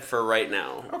said for right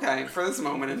now. Okay, for this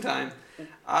moment in time.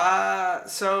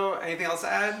 So anything else to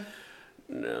add?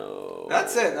 No.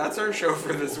 That's it. That's our show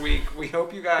for this week. We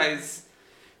hope you guys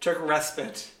took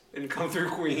respite and come through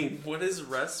Queen. What is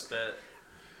respite?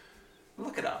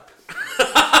 Look it up.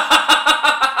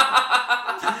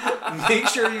 Make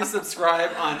sure you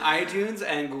subscribe on iTunes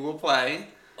and Google Play.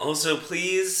 Also,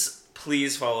 please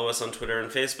follow us on Twitter and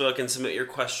Facebook and submit your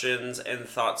questions and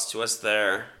thoughts to us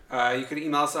there. You can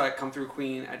email us at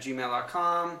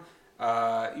comethroughqueen@gmail.com.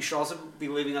 You should also be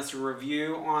leaving us a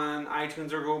review on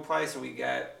iTunes or Google Play so we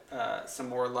get some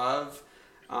more love.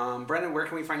 Brendan, where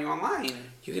can we find you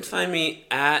online? You can find me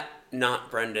at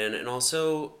NotBrendan, and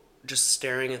also just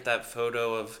staring at that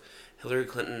photo of Hillary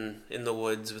Clinton in the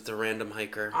woods with the random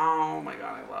hiker. Oh my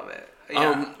god, I love it.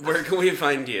 Yeah. Where can we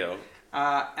find you?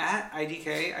 At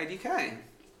IDK.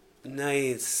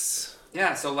 Nice.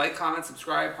 Yeah, so like, comment,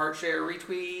 subscribe, heart share,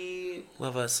 retweet.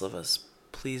 Love us.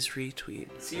 Please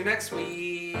retweet. See you next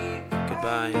week.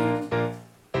 Goodbye.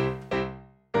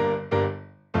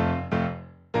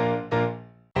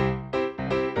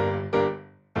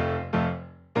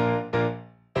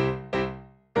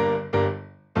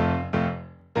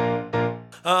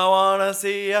 I wanna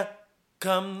see ya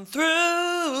come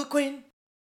through, Queen.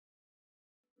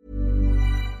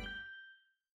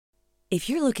 If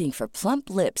you're looking for plump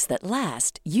lips that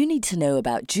last, you need to know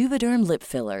about Juvederm lip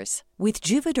fillers. With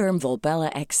Juvederm Volbella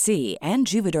XC and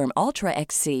Juvederm Ultra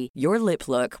XC, your lip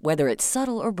look, whether it's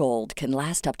subtle or bold, can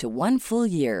last up to 1 full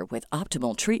year with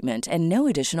optimal treatment and no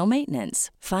additional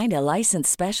maintenance. Find a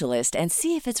licensed specialist and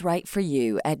see if it's right for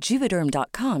you at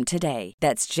Juvederm.com today.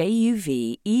 That's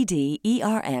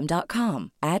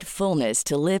JUVEDERM.com. Add fullness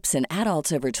to lips in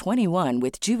adults over 21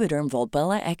 with Juvederm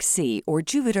Volbella XC or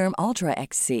Juvederm Ultra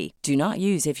XC. Do not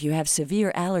use if you have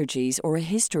severe allergies or a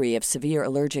history of severe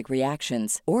allergic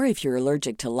reactions, or if you're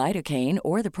allergic to lidocaine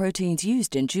or the proteins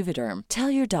used in Juvederm. Tell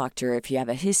your doctor if you have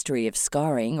a history of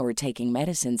scarring or taking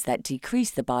medicines that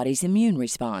decrease the body's immune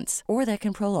response or that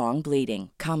can prolong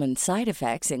bleeding. Common side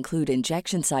effects include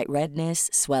injection site redness,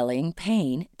 swelling,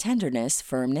 pain, tenderness,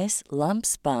 firmness,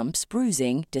 lumps, bumps,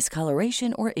 bruising,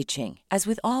 discoloration, or itching. As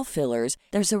with all fillers,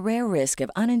 there's a rare risk of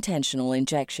unintentional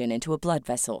injection into a blood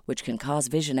vessel, which can cause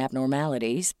vision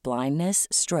abnormalities, blindness,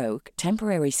 stroke,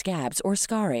 temporary scabs, or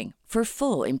scarring. For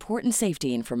full, important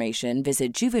safety information,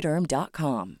 visit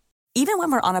Juvederm.com. Even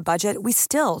when we're on a budget, we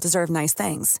still deserve nice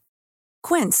things.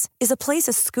 Quince is a place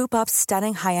to scoop up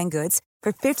stunning high-end goods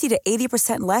for 50 to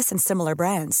 80% less than similar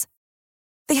brands.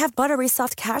 They have buttery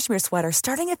soft cashmere sweaters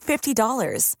starting at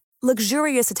 $50,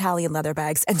 luxurious Italian leather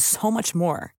bags, and so much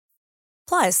more.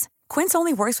 Plus, Quince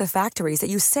only works with factories that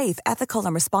use safe, ethical,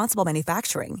 and responsible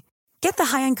manufacturing. Get the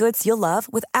high-end goods you'll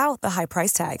love without the high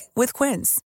price tag with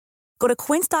Quince. Go to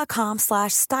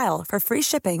quince.com/style for free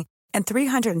shipping and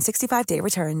 365-day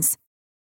returns.